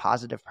to be a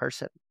positive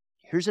person.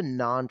 Here's a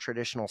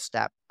non-traditional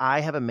step.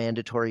 I have a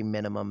mandatory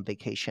minimum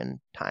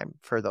vacation time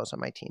for those on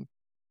my team.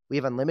 We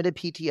have unlimited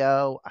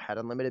PTO. I had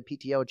unlimited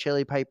PTO at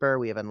Chili Piper.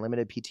 We have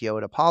unlimited PTO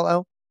at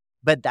Apollo.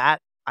 But that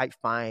I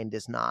find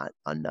is not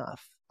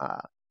enough.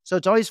 So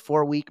it's always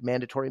 4-week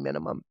mandatory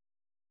minimum.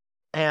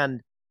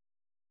 And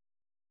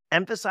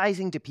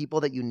emphasizing to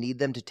people that you need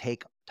them to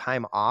take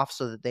time off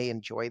so that they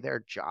enjoy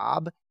their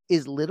job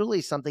is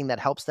literally something that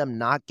helps them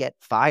not get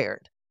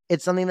fired.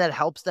 It's something that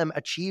helps them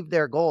achieve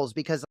their goals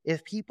because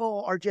if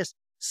people are just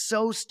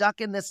so stuck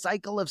in this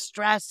cycle of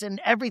stress and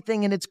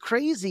everything and it's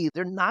crazy,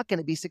 they're not going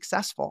to be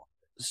successful.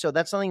 So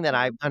that's something that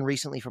I've done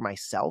recently for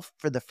myself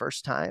for the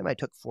first time. I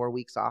took 4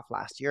 weeks off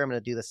last year. I'm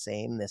going to do the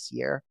same this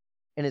year.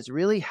 And it's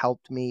really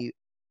helped me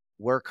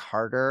work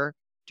harder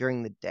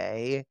during the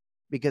day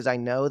because I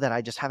know that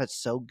I just have it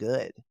so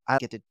good. I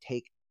get to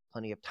take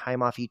plenty of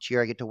time off each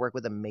year. I get to work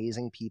with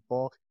amazing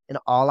people. And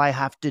all I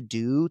have to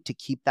do to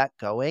keep that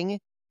going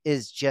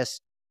is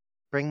just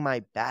bring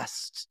my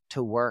best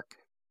to work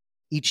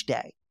each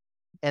day.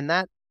 And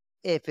that,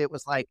 if it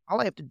was like,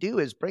 all I have to do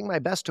is bring my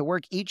best to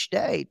work each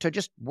day to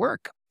just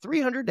work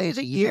 300 days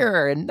a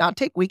year and not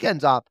take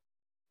weekends off,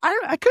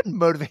 I couldn't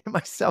motivate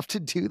myself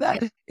to do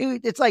that.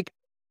 It's like,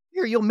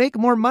 here, you'll make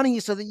more money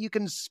so that you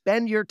can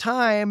spend your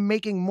time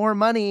making more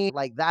money.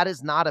 Like that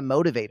is not a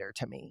motivator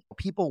to me.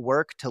 People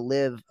work to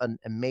live an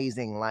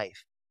amazing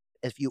life.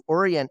 If you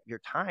orient your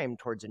time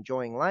towards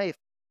enjoying life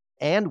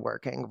and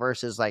working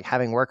versus like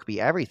having work be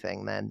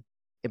everything, then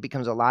it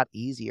becomes a lot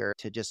easier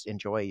to just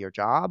enjoy your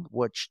job,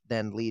 which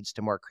then leads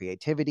to more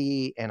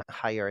creativity and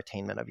higher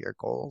attainment of your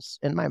goals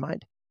in my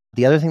mind.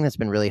 The other thing that's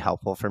been really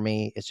helpful for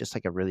me is just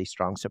like a really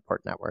strong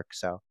support network.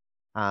 So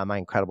my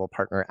incredible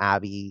partner,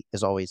 Abby,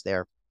 is always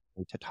there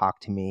to talk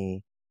to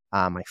me,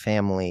 my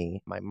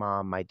family, my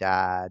mom, my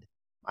dad.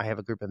 I have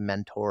a group of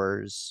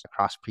mentors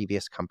across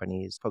previous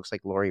companies, folks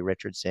like Lori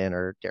Richardson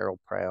or Daryl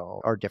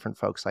Prale or different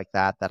folks like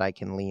that that I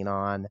can lean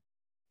on.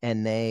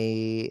 And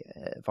they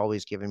have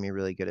always given me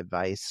really good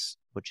advice,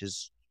 which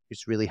is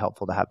it's really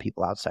helpful to have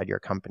people outside your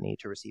company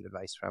to receive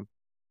advice from.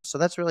 So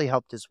that's really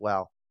helped as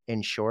well.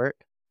 In short,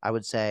 I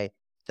would say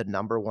the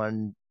number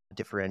one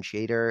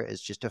differentiator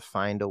is just to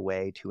find a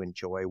way to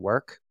enjoy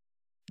work.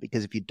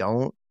 Because if you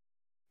don't,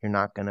 you're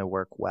not going to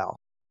work well,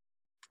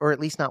 or at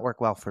least not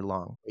work well for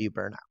long. You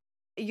burn out.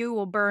 You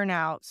will burn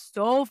out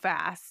so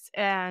fast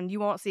and you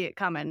won't see it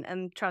coming.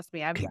 And trust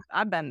me,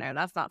 I've been there.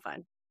 That's not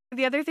fun.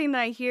 The other thing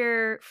that I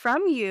hear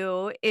from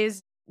you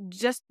is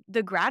just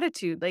the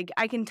gratitude. Like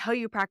I can tell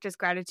you practice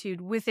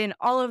gratitude within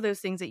all of those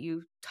things that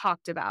you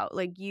talked about.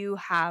 Like you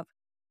have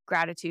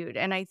gratitude.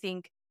 And I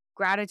think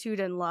gratitude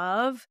and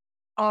love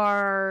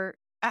are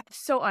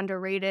So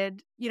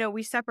underrated.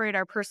 We separate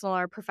our personal and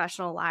our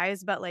professional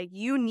lives, but like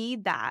you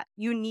need that.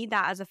 You need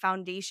that as a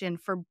foundation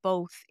for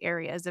both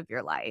areas of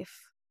your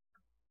life.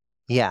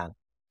 Yeah.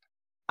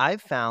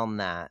 I've found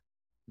that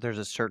there's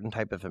a certain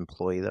type of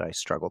employee that I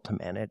struggle to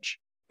manage.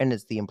 And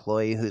it's the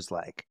employee who's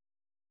like,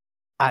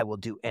 I will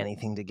do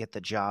anything to get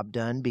the job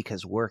done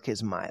because work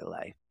is my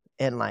life.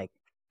 And like,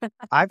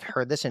 I've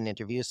heard this in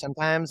interviews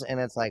sometimes, and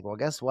it's like, well,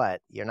 guess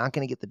what? You're not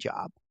going to get the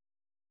job.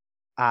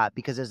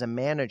 Because as a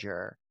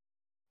manager,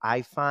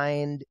 I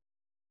find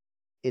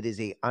it is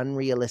a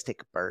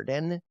unrealistic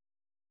burden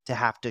to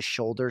have to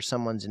shoulder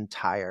someone's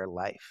entire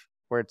life.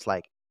 Where it's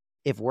like,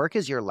 if work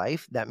is your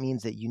life, that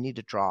means that you need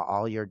to draw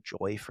all your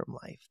joy from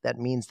life. That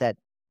means that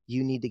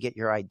you need to get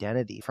your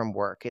identity from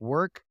work.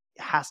 Work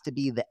has to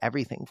be the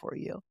everything for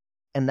you.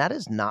 And that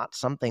is not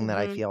something that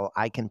I Mhm. feel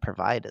I can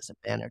provide as a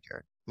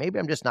manager. Maybe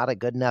I'm just not a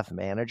good enough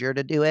manager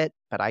to do it,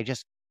 but I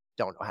just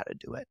don't know how to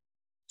do it.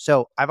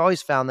 So I've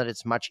always found that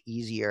it's much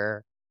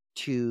easier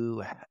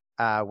to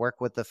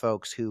work with the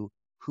folks who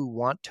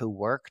want to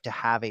work to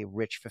have a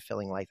rich,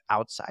 fulfilling life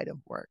outside of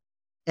work.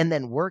 And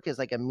then work is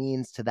like a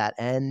means to that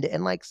end.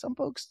 And like some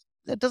folks,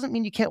 that doesn't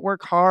mean you can't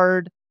work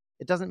hard.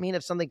 It doesn't mean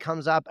if something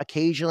comes up,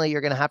 occasionally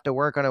you're going to have to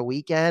work on a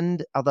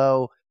weekend,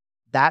 although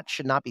that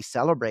should not be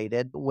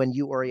celebrated when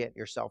you orient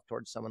yourself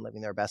towards someone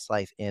living their best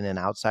life in and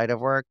outside of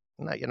work.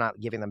 No, you're not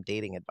giving them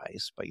dating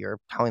advice, but you're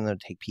telling them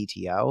to take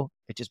PTO.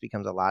 It just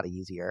becomes a lot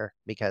easier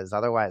because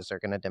otherwise they're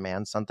going to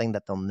demand something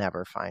that they'll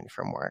never find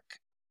from work.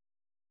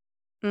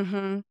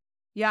 Mhm.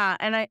 Yeah,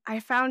 and I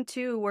found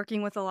too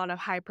working with a lot of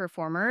high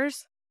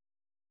performers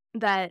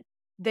that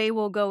they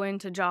will go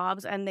into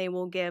jobs and they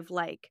will give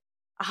like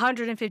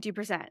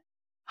 150%,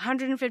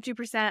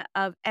 150%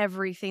 of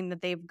everything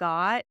that they've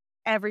got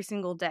every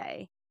single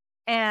day.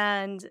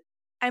 And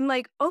I'm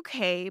like,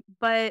 okay,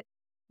 but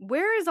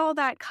where is all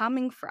that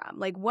coming from?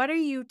 Like, what are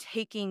you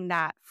taking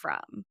that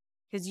from?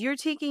 Because you're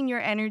taking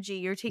your energy,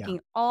 you're Yeah.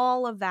 taking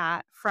all of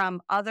that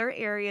from other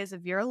areas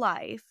of your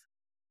life.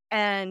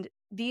 And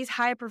these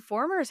high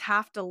performers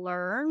have to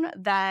learn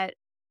that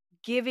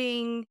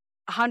giving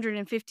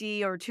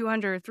 150 or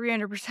 200 or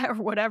 300%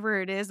 or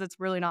whatever it is that's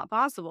really not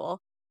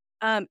possible,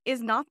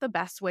 is not the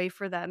best way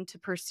for them to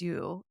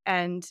pursue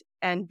and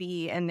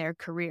be in their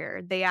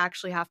career. They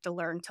actually have to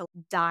learn to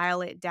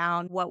dial it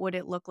down. What would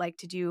it look like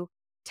to do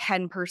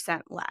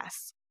 10%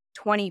 less,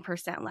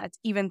 20% less,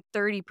 even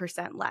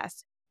 30%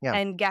 less? Yeah.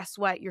 And guess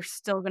what? You're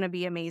still gonna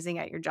be amazing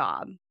at your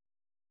job.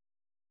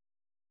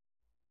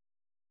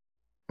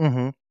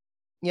 Hmm.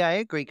 Yeah, I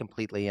agree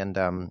completely. And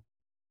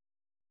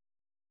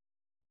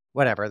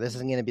whatever, this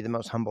isn't going to be the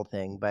most humble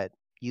thing, but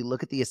you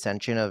look at the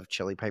ascension of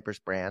Chili Piper's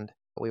brand.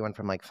 We went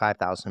from like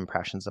 5,000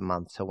 impressions a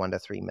month to 1 to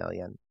 3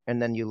 million.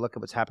 And then you look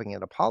at what's happening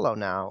at Apollo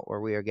now, where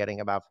we are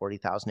getting about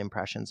 40,000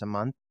 impressions a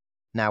month.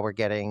 Now we're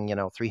getting,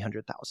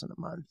 300,000 a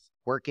month.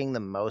 Working the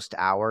most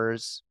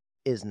hours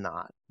is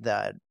not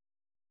the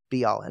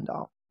be all end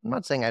all. I'm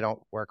not saying I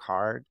don't work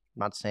hard. I'm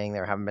not saying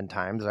there haven't been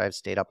times that I've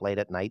stayed up late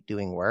at night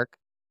doing work,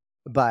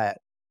 but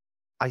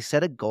I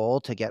set a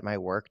goal to get my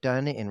work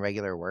done in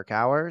regular work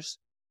hours,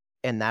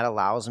 and that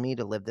allows me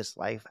to live this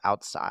life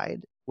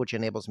outside, which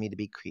enables me to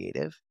be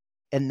creative.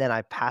 And then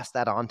I pass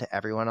that on to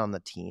everyone on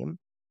the team,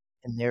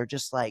 and they're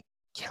just like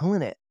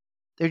killing it.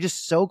 They're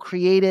just so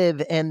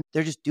creative and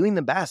they're just doing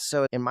the best.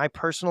 So, in my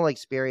personal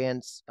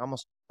experience,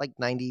 almost like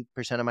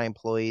 90% of my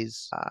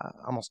employees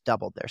almost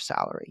doubled their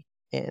salary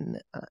in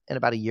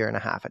about a year and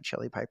a half at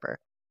Chili Piper.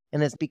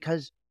 And it's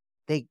because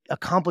they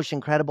accomplish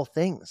incredible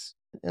things.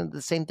 And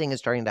the same thing is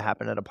starting to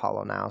happen at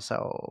Apollo now.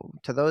 So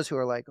to those who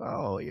are like,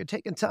 "Oh, you're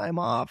taking time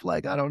off,"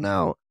 like I don't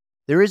know,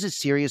 there is a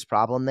serious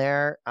problem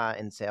there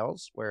in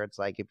sales where it's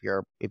like if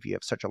you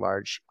have such a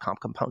large comp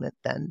component,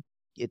 then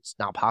it's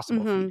not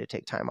possible for you Mhm. to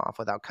take time off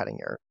without cutting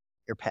your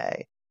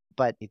pay.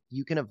 But if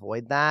you can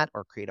avoid that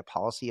or create a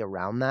policy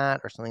around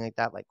that or something like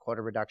that, like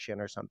quota reduction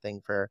or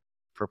something for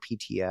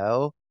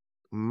PTO,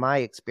 my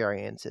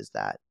experience is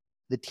that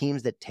the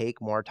teams that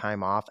take more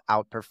time off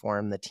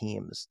outperform the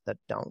teams that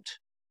don't,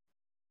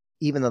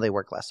 even though they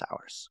work less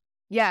hours.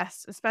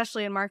 Yes,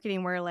 especially in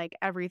marketing where, like,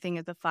 everything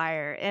is a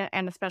fire,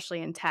 and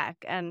especially in tech,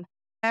 and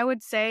I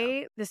would Yeah.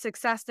 say the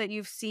success that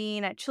you've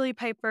seen at Chili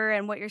Piper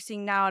and what you're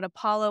seeing now at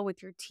Apollo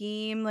with your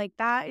team, like,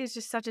 that is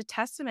just such a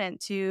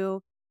testament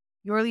to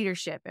your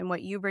leadership and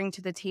what you bring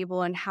to the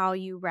table and how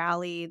you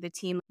rally the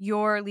team.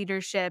 Your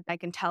leadership, I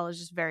can tell, is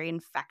just very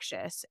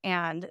infectious,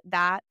 and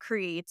that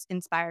creates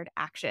inspired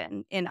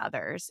action in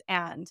others,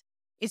 and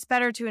it's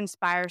better to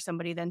inspire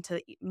somebody than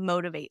to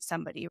motivate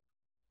somebody.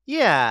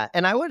 Yeah,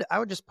 and I would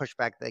just push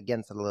back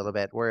against it a little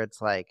bit where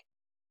it's like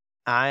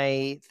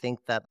I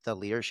think that the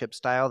leadership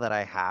style that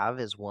I have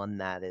is one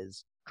that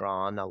is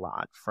drawn a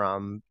lot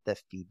from the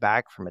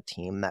feedback from a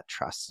team that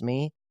trusts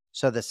me.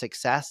 So the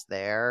success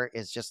there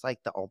is just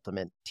like the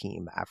ultimate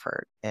team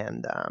effort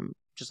and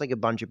just like a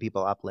bunch of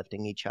people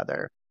uplifting each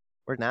other.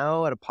 We're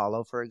now at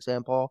Apollo, for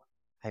example.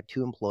 I have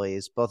two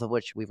employees, both of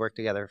which we've worked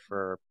together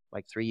for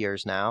like 3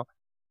 years now,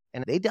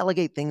 and they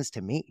delegate things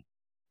to me.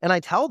 And I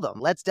tell them,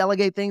 let's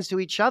delegate things to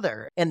each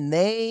other. And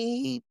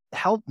they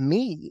help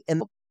me.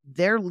 And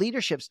their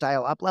leadership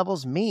style up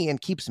levels me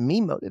and keeps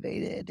me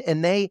motivated.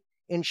 And they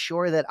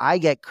ensure that I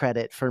get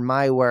credit for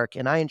my work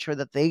and I ensure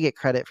that they get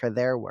credit for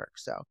their work.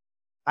 So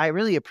I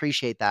really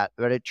appreciate that.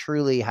 But it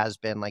truly has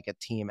been like a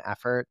team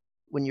effort.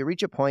 When you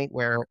reach a point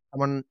where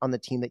someone on the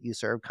team that you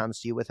serve comes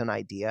to you with an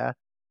idea,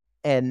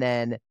 and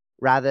then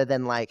rather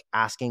than like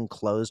asking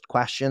closed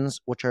questions,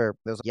 which are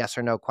those yes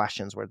or no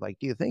questions where like,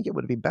 do you think it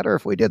would be better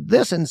if we did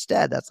this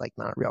instead? That's like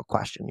not a real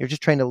question. You're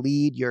just trying to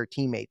lead your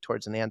teammate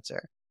towards an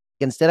answer.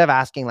 Instead of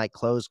asking like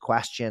closed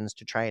questions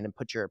to try and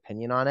put your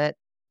opinion on it,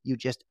 you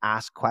just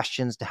ask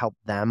questions to help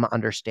them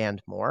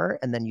understand more.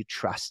 And then you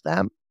trust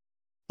them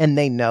and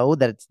they know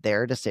that it's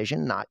their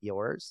decision, not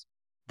yours.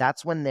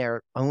 That's when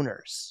they're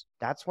owners.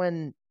 That's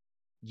when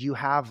you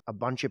have a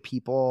bunch of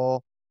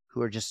people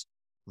who are just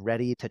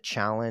ready to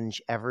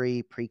challenge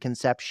every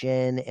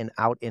preconception and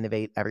out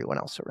innovate everyone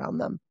else around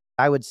them.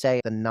 I would say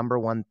the number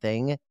one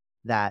thing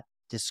that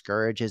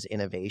discourages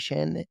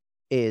innovation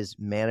is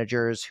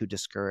managers who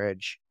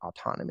discourage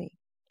autonomy.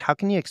 How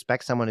can you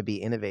expect someone to be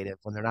innovative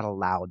when they're not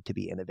allowed to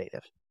be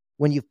innovative?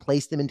 When you've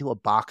placed them into a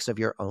box of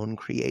your own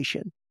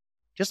creation?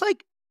 Just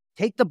like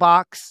take the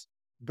box,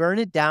 burn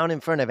it down in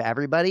front of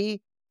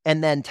everybody,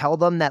 and then tell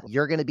them that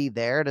you're going to be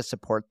there to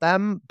support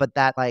them, but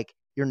that like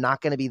you're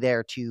not going to be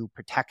there to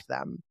protect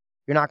them.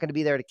 You're not going to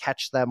be there to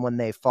catch them when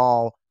they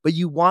fall, but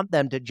you want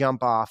them to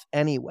jump off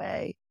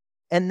anyway.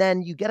 And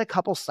then you get a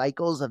couple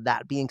cycles of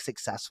that being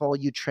successful.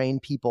 You train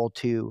people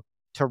to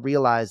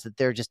realize that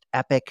they're just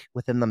epic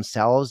within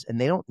themselves and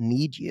they don't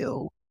need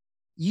you.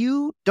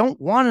 You don't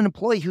want an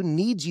employee who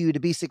needs you to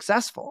be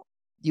successful.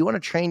 You want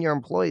to train your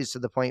employees to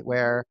the point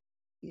where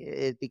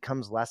it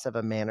becomes less of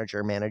a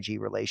manager-managee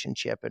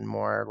relationship and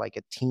more like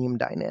a team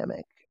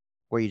dynamic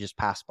where you just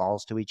pass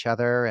balls to each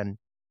other and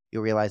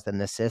you realize that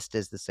an assist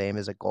is the same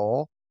as a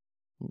goal.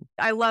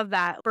 I love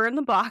that. Burn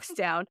the box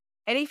down.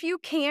 And if you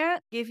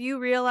can't, if you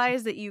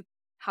realize that you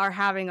are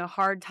having a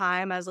hard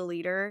time as a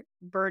leader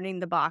burning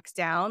the box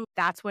down,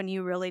 that's when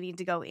you really need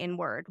to go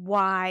inward.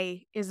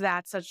 Why is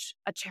that such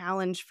a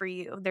challenge for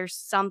you? There's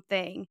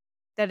something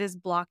that is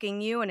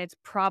blocking you, and it's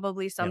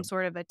probably Yeah. some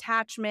sort of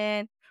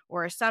attachment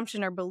or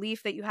assumption or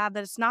belief that you have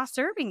that it's not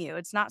serving you.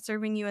 It's not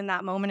serving you in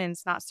that moment, and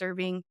it's not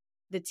serving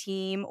the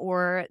team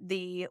or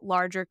the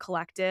larger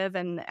collective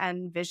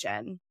and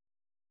vision.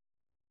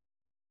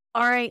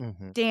 All right,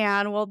 Mhm.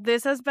 Dan. Well,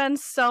 this has been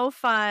so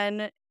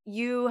fun.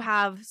 You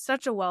have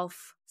such a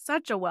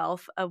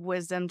wealth of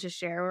wisdom to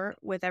share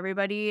with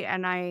everybody.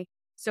 And I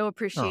so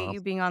appreciate Oh,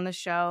 you being on the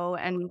show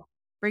and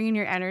bringing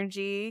your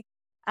energy.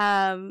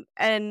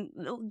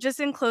 Just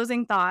in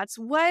closing thoughts,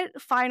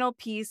 what final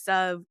piece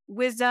of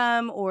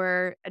wisdom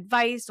or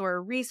advice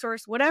or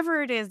resource,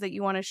 whatever it is that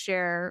you want to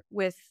share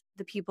with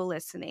the people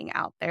listening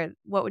out there,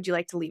 what would you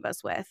like to leave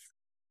us with?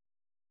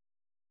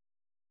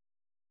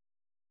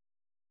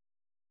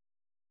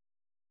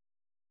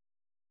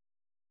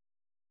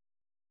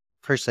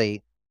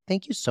 firstly,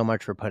 thank you so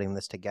much for putting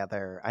this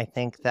together. I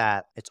think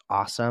that it's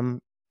awesome.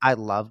 I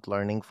loved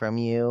learning from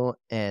you,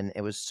 and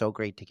it was so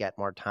great to get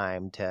more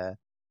time to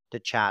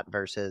chat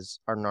versus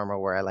our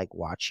normal where I like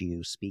watch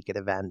you speak at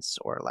events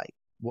or like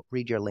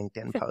read your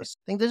LinkedIn posts.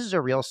 I think this is a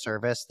real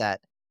service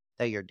that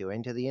you're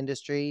doing to the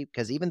industry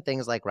because even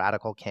things like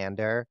radical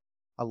candor,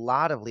 a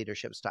lot of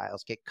leadership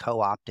styles get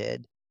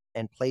co-opted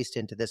and placed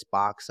into this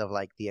box of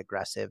like the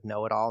aggressive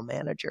know-it-all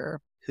manager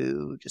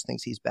who just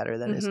thinks he's better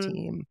than his Hmm.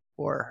 team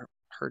or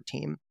her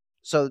team.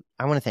 So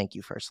I want to thank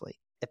you firstly.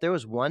 If there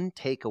was one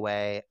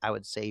takeaway I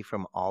would say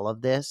from all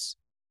of this,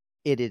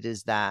 it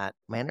is that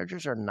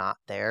managers are not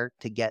there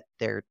to get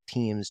their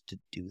teams to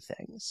do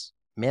things.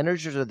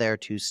 Managers are there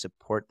to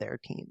support their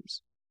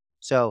teams.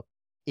 So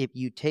if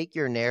you take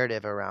your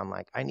narrative around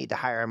like, I need to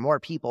hire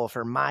more people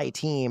for my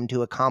team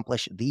to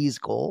accomplish these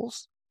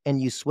goals, and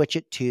you switch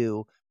it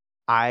to,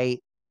 I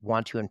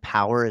want to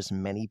empower as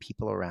many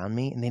people around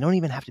me, and they don't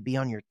even have to be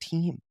on your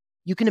team.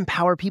 You can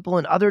empower people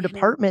in other Hmm.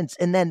 departments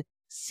and then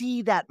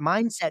see that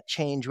mindset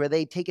change where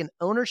they take an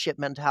ownership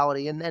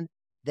mentality and then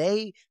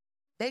they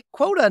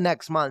quota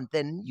next month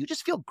and you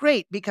just feel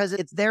great because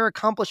it's their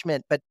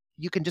accomplishment, but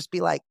you can just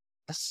be like,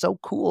 that's so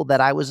cool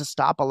that I was a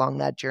stop along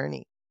that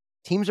journey.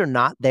 Teams are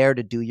not there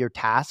to do your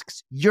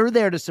tasks. You're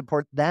there to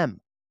support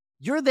them.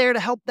 You're there to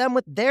help them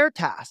with their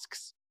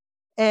tasks.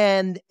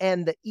 And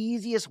the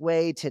easiest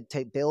way to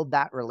build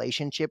that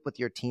relationship with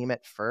your team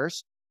at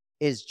first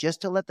is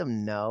just to let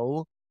them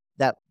know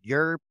that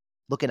you're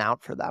looking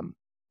out for them.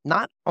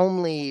 Not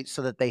only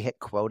so that they hit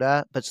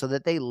quota, but so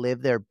that they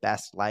live their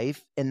best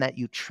life and that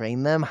you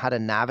train them how to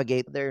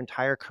navigate their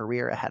entire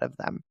career ahead of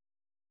them.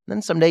 And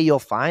then someday you'll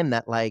find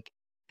that like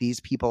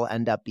these people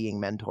end up being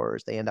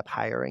mentors, they end up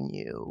hiring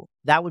you.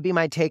 That would be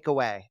my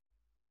takeaway.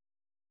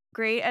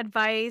 Great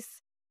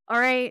advice. All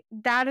right,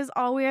 that is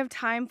all we have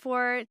time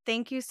for.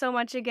 Thank you so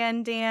much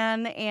again,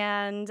 Dan.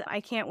 And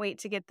I can't wait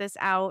to get this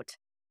out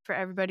for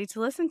everybody to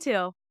listen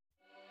to.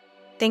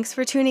 Thanks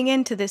for tuning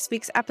in to this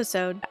week's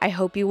episode. I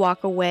hope you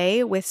walk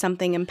away with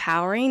something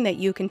empowering that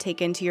you can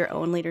take into your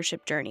own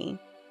leadership journey.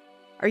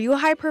 Are you a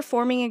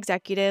high-performing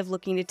executive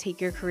looking to take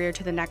your career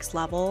to the next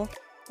level?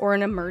 Or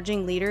an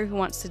emerging leader who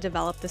wants to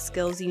develop the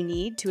skills you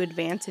need to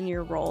advance in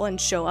your role and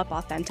show up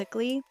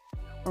authentically?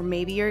 Or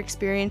maybe you're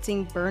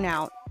experiencing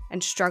burnout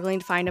and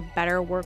struggling to find a better work